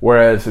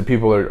 Whereas if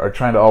people are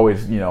trying to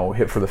always,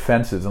 hit for the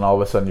fences, and all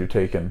of a sudden you're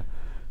trying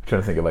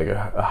to think of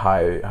a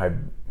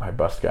high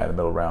bust guy in the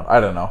middle round. I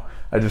don't know.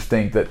 I just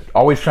think that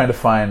always trying to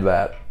find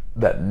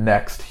that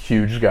next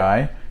huge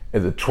guy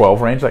in the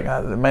 12 range,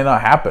 it may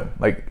not happen.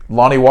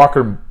 Lonnie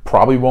Walker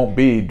probably won't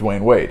be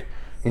Dwayne Wade,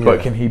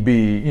 but can he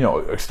be,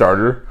 a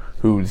starter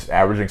who's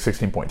averaging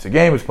 16 points a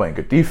game, who's playing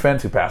good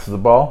defense, who passes the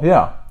ball?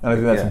 Yeah, and I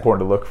think that's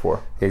important to look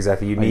for.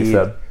 Exactly. You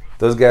said.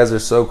 Those guys are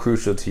so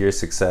crucial to your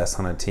success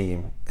on a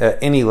team at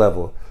any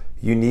level.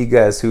 You need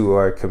guys who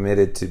are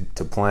committed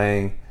to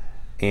playing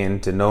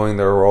and to knowing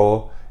their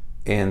role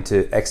and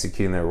to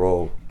executing their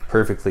role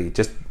perfectly.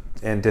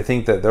 And to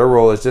think that their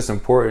role is just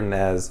important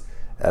as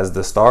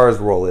the star's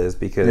role is,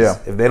 because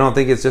if they don't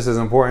think it's just as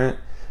important,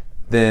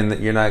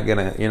 then you're not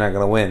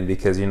gonna win,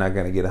 because you're not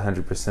gonna get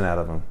 100% out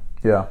of them.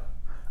 Yeah,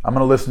 I'm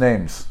gonna list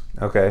names.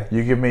 Okay.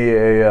 You give me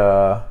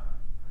a.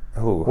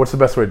 What's the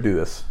best way to do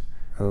this?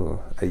 I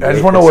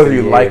just want to know whether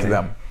you like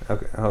them.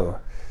 Okay.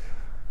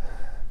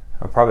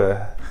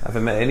 I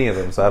haven't met any of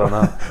them, so I don't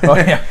know.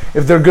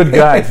 If they're good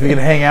guys, if you can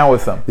hang out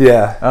with them.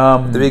 Yeah.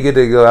 It'd be good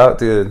to go out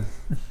to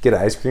get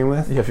ice cream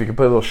with. Yeah, if you could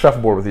play a little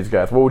shuffleboard with these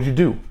guys, what would you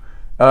do?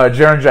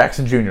 Jaren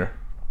Jackson Jr.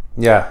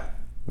 Yeah.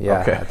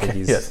 Okay. I think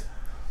he's. Yes.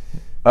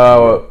 We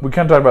kind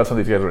of talked about some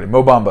of these guys already.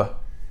 Mo Bamba.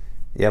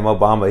 Yeah, Mo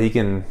Bamba. He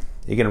can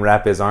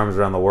wrap his arms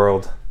around the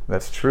world.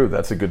 That's true.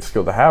 That's a good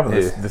skill to have in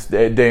this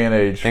day and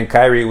age. And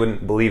Kyrie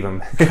wouldn't believe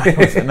him.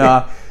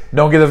 Nah,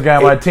 don't get this guy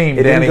on my team,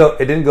 Danny. It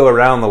didn't go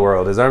around the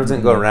world. His arms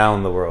didn't go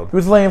around the world. He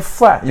was laying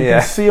flat. You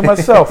can see it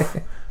myself.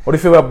 What do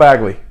you feel about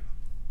Bagley?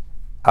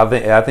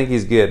 I think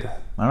he's good.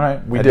 All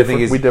right, we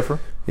differ.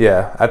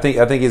 Yeah, I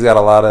think he's got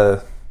a lot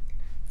of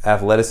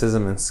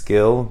athleticism and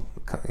skill,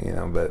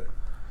 but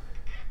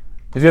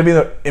he's gonna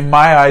be in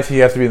my eyes. He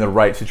has to be in the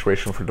right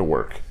situation for it to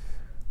work.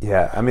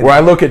 Yeah, where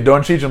I look at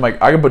Doncic, I'm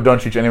like, I can put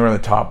Doncic anywhere in the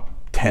top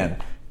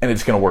 10, and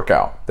it's going to work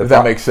out. If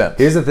that makes sense.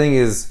 Here's the thing: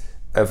 is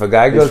if a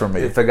guy goes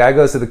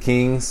to the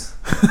Kings,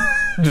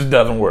 It just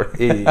doesn't work.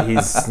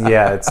 It's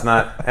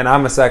not. And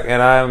I'm a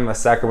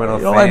Sacramento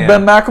You don't fan. like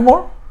Ben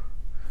McLemore?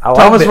 I like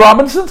Thomas Ben-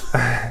 Robinson?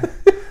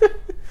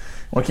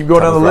 Want to keep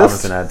going down the Thomas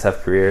list? Robinson had a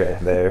tough career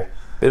there.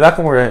 But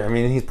McLemore, I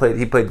mean, he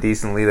played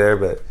decently there,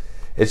 but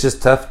it's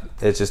just tough.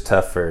 It's just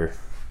tough for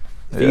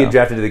if you get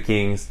drafted to the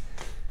Kings.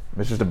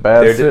 It's just a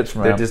bad stitch,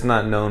 man. They're just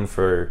not known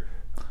for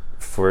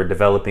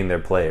developing their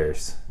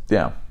players.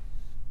 Yeah.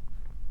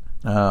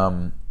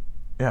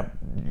 Yeah.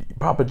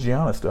 Papa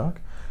Giannis, dog.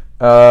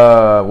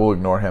 We'll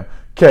ignore him.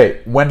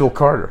 Okay, Wendell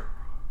Carter.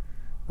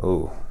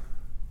 Ooh,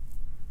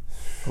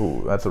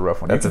 that's a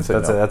rough one. that's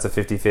a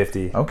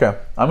 50-50. Okay,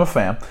 I'm a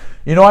fan.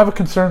 You know, I have a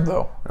concern,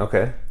 though.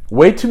 Okay.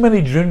 Way too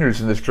many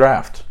juniors in this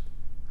draft.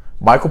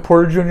 Michael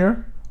Porter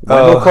Jr.,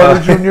 Wendell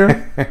Carter Jr.,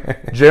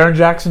 Jaren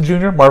Jackson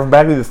Jr., Marvin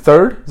Bagley III.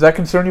 Does that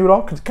concern you at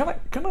all? Because kind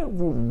of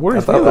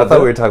worries me a little I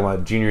thought we bit. were talking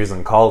about juniors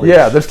in college.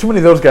 Yeah, there's too many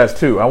of those guys,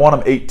 too. I want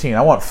them 18.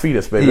 I want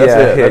fetus, baby. That's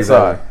it. That's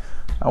exactly.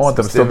 I want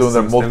them still doing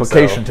their Stem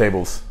multiplication cell.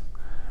 tables.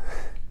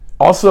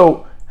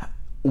 Also,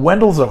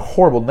 Wendell's a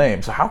horrible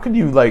name. So how can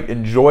you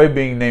enjoy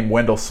being named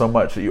Wendell so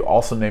much that you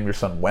also name your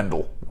son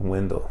Wendell?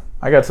 Wendell.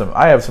 I have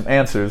some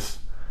answers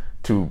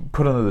to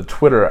put into the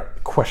Twitter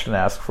question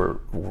ask for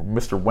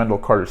Mr. Wendell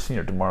Carter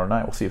Sr. tomorrow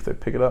night. We'll see if they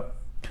pick it up.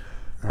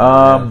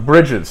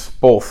 Bridges,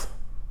 both.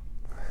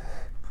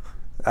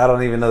 I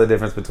don't even know the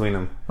difference between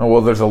them. Oh,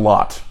 well, there's a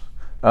lot.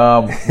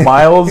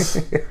 Miles,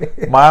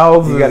 You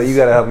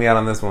gotta help me out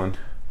on this one.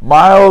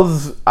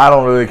 Miles, I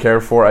don't really care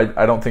for.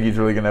 I don't think he's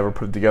really gonna ever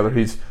put it together.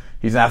 He's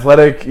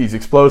athletic. He's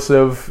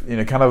explosive.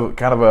 Kind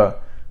of a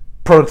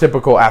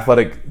prototypical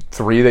athletic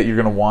 3 that you're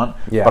gonna want.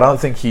 Yeah. But I don't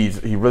think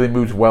he really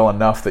moves well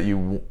enough that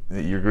you're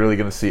really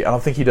gonna see. I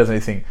don't think he does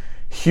anything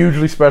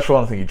hugely special.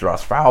 I don't think he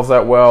draws fouls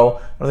that well.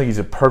 I don't think he's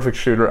a perfect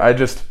shooter. I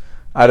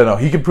don't know.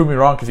 He could prove me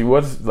wrong because he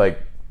was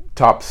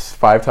top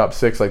 5, top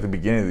 6 the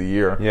beginning of the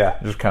year. Yeah.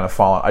 Just kind of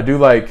fallen. I do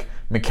like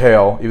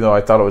Mikal, even though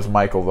I thought it was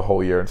Michael the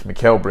whole year. It's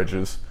Mikal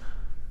Bridges.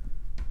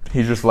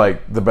 He's just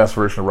the best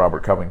version of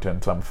Robert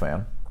Covington, so I'm a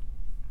fan.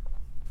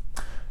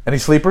 Any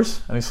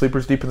sleepers? Any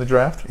sleepers deep in the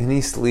draft? Any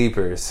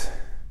sleepers?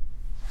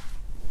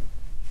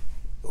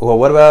 Well,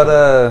 what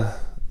about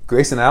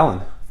Grayson Allen?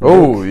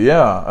 Oh,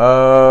 yeah.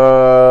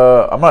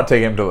 I'm not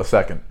taking him till the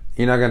second.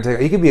 You're not gonna take.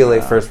 He could be a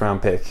late first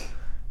round pick.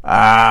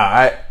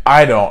 I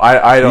don't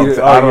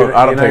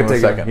take him the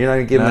second. You're not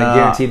gonna give him that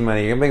guaranteed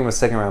money. You're gonna make him a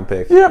second round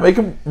pick. Yeah, make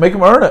him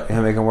earn it.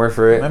 And make him work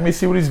for it. Let me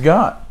see what he's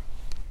got.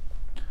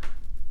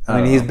 I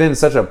mean, he's been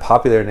such a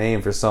popular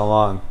name for so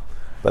long,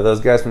 but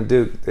those guys from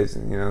Duke,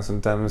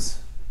 sometimes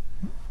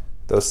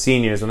those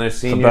seniors when they're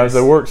seniors, Sometimes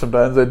they work,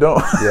 sometimes they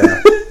don't.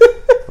 Yeah,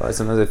 well,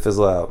 sometimes they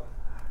fizzle out.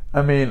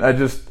 I mean, I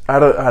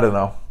don't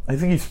know. I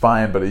think he's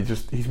fine, but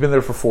he's been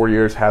there for 4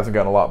 years, hasn't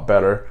gotten a lot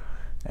better,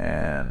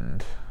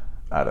 and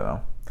I don't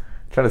know. I'm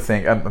trying to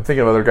think. I'm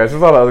thinking of other guys.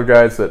 There's a lot of other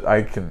guys that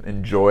I can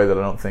enjoy that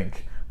I don't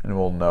think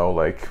anyone will know.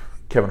 Like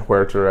Kevin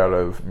Huerter out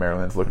of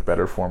Maryland's looked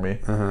better for me.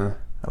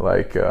 I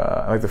like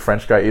the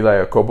French guy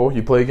Eli Okobo.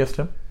 You play against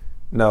him?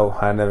 No,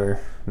 I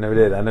never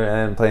did. I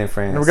didn't play in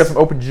France. Never got some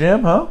open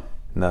gym, huh?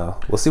 No.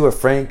 We'll see what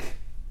Frank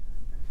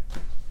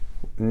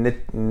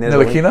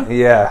Ntilikina?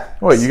 Yeah.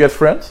 Wait, you guys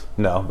friends?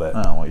 No, but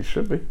Oh, well, you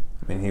should be.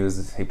 I mean,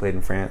 he played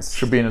in France.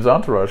 Should be in his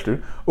entourage,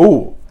 dude.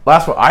 Ooh,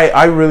 last one.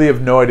 I really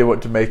have no idea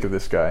what to make of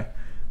this guy.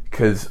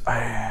 Because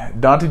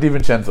Dante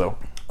DiVincenzo.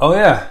 Oh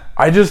yeah.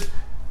 I don't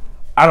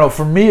know.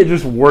 For me, it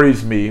just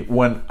worries me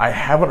when I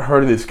haven't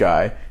heard of this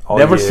guy,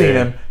 never seen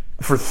him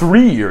for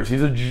 3 years. He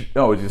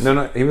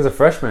was a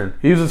freshman.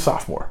 He was a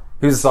sophomore.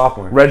 He was a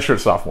sophomore. Redshirt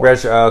sophomore.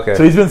 Okay.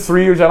 So he's been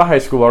 3 years out of high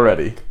school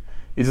already.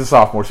 He's a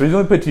sophomore, so he's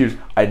only played 2 years.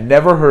 I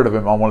never heard of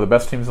him on one of the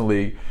best teams in the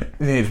league.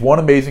 And he's one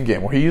amazing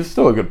game where he is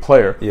still a good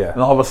player. Yeah.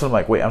 And all of a sudden, I'm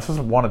like, wait, I'm supposed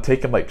to want to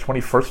take him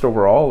 21st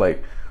overall?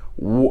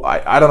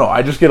 I don't know.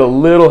 I just get a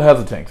little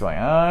hesitant. 'Cause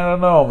I don't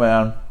know,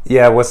 man.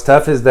 Yeah, what's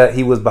tough is that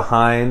he was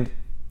behind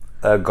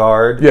a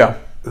guard. Yeah.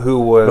 Who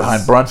was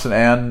Behind Brunson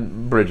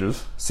and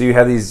Bridges. So you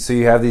have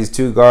these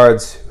two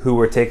guards who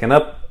were taking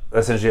up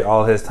essentially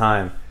all his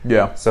time.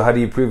 Yeah. So how do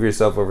you prove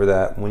yourself over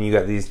that when you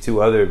got these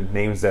two other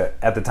names that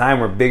at the time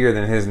were bigger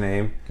than his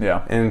name?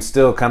 Yeah. And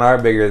still kind of are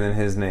bigger than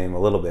his name a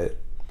little bit.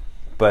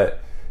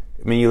 But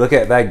I mean, you look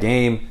at that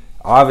game.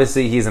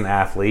 Obviously, he's an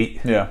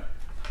athlete. Yeah.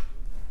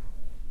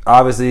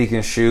 Obviously, he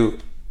can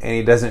shoot, and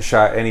he doesn't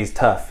shot, and he's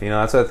tough.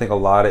 That's what I think a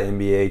lot of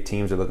NBA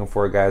teams are looking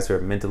for: guys who are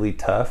mentally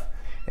tough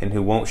and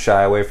who won't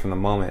shy away from the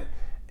moment.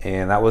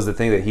 And that was the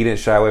thing, that he didn't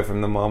shy away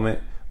from the moment.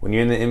 When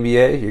you're in the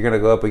NBA, you're going to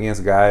go up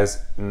against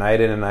guys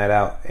night in and night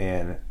out.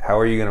 And how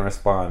are you going to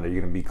respond? Are you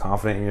going to be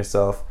confident in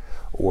yourself,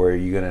 or are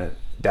you going to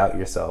doubt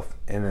yourself?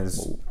 And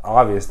it's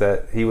obvious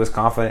that he was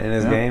confident in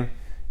his game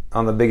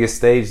on the biggest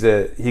stage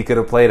that he could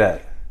have played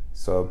at.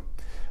 So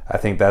I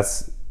think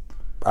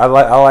I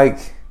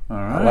like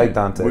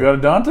Dante. We got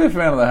a Dante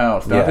fan of the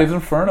house. Dante's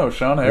Inferno,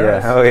 Sean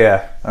Harris. Yeah. Oh,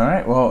 yeah. All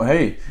right. Well,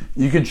 hey,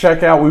 you can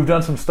check out. We've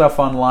done some stuff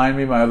online.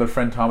 Me and my other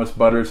friend Thomas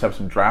Butters have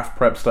some draft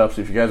prep stuff.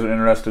 So if you guys are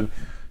interested,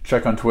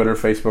 check on Twitter,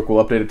 Facebook.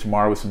 We'll update it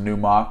tomorrow with some new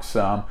mocks.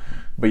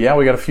 But yeah,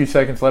 we got a few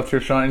seconds left here,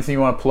 Sean. Anything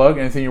you want to plug?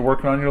 Anything you're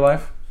working on in your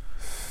life?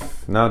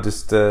 No,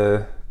 just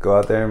go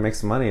out there and make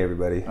some money,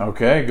 everybody.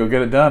 Okay, go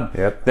get it done.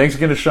 Yep. Thanks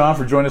again to Sean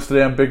for joining us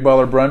today on Big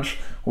Baller Brunch.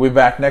 We'll be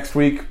back next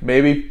week.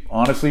 Maybe.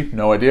 Honestly,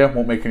 no idea.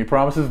 Won't make any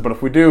promises. But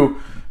if we do,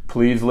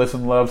 please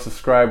listen, love,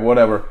 subscribe,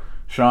 whatever.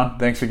 Sean,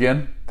 thanks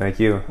again. Thank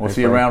you. We'll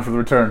see you around for the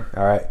return.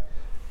 All right.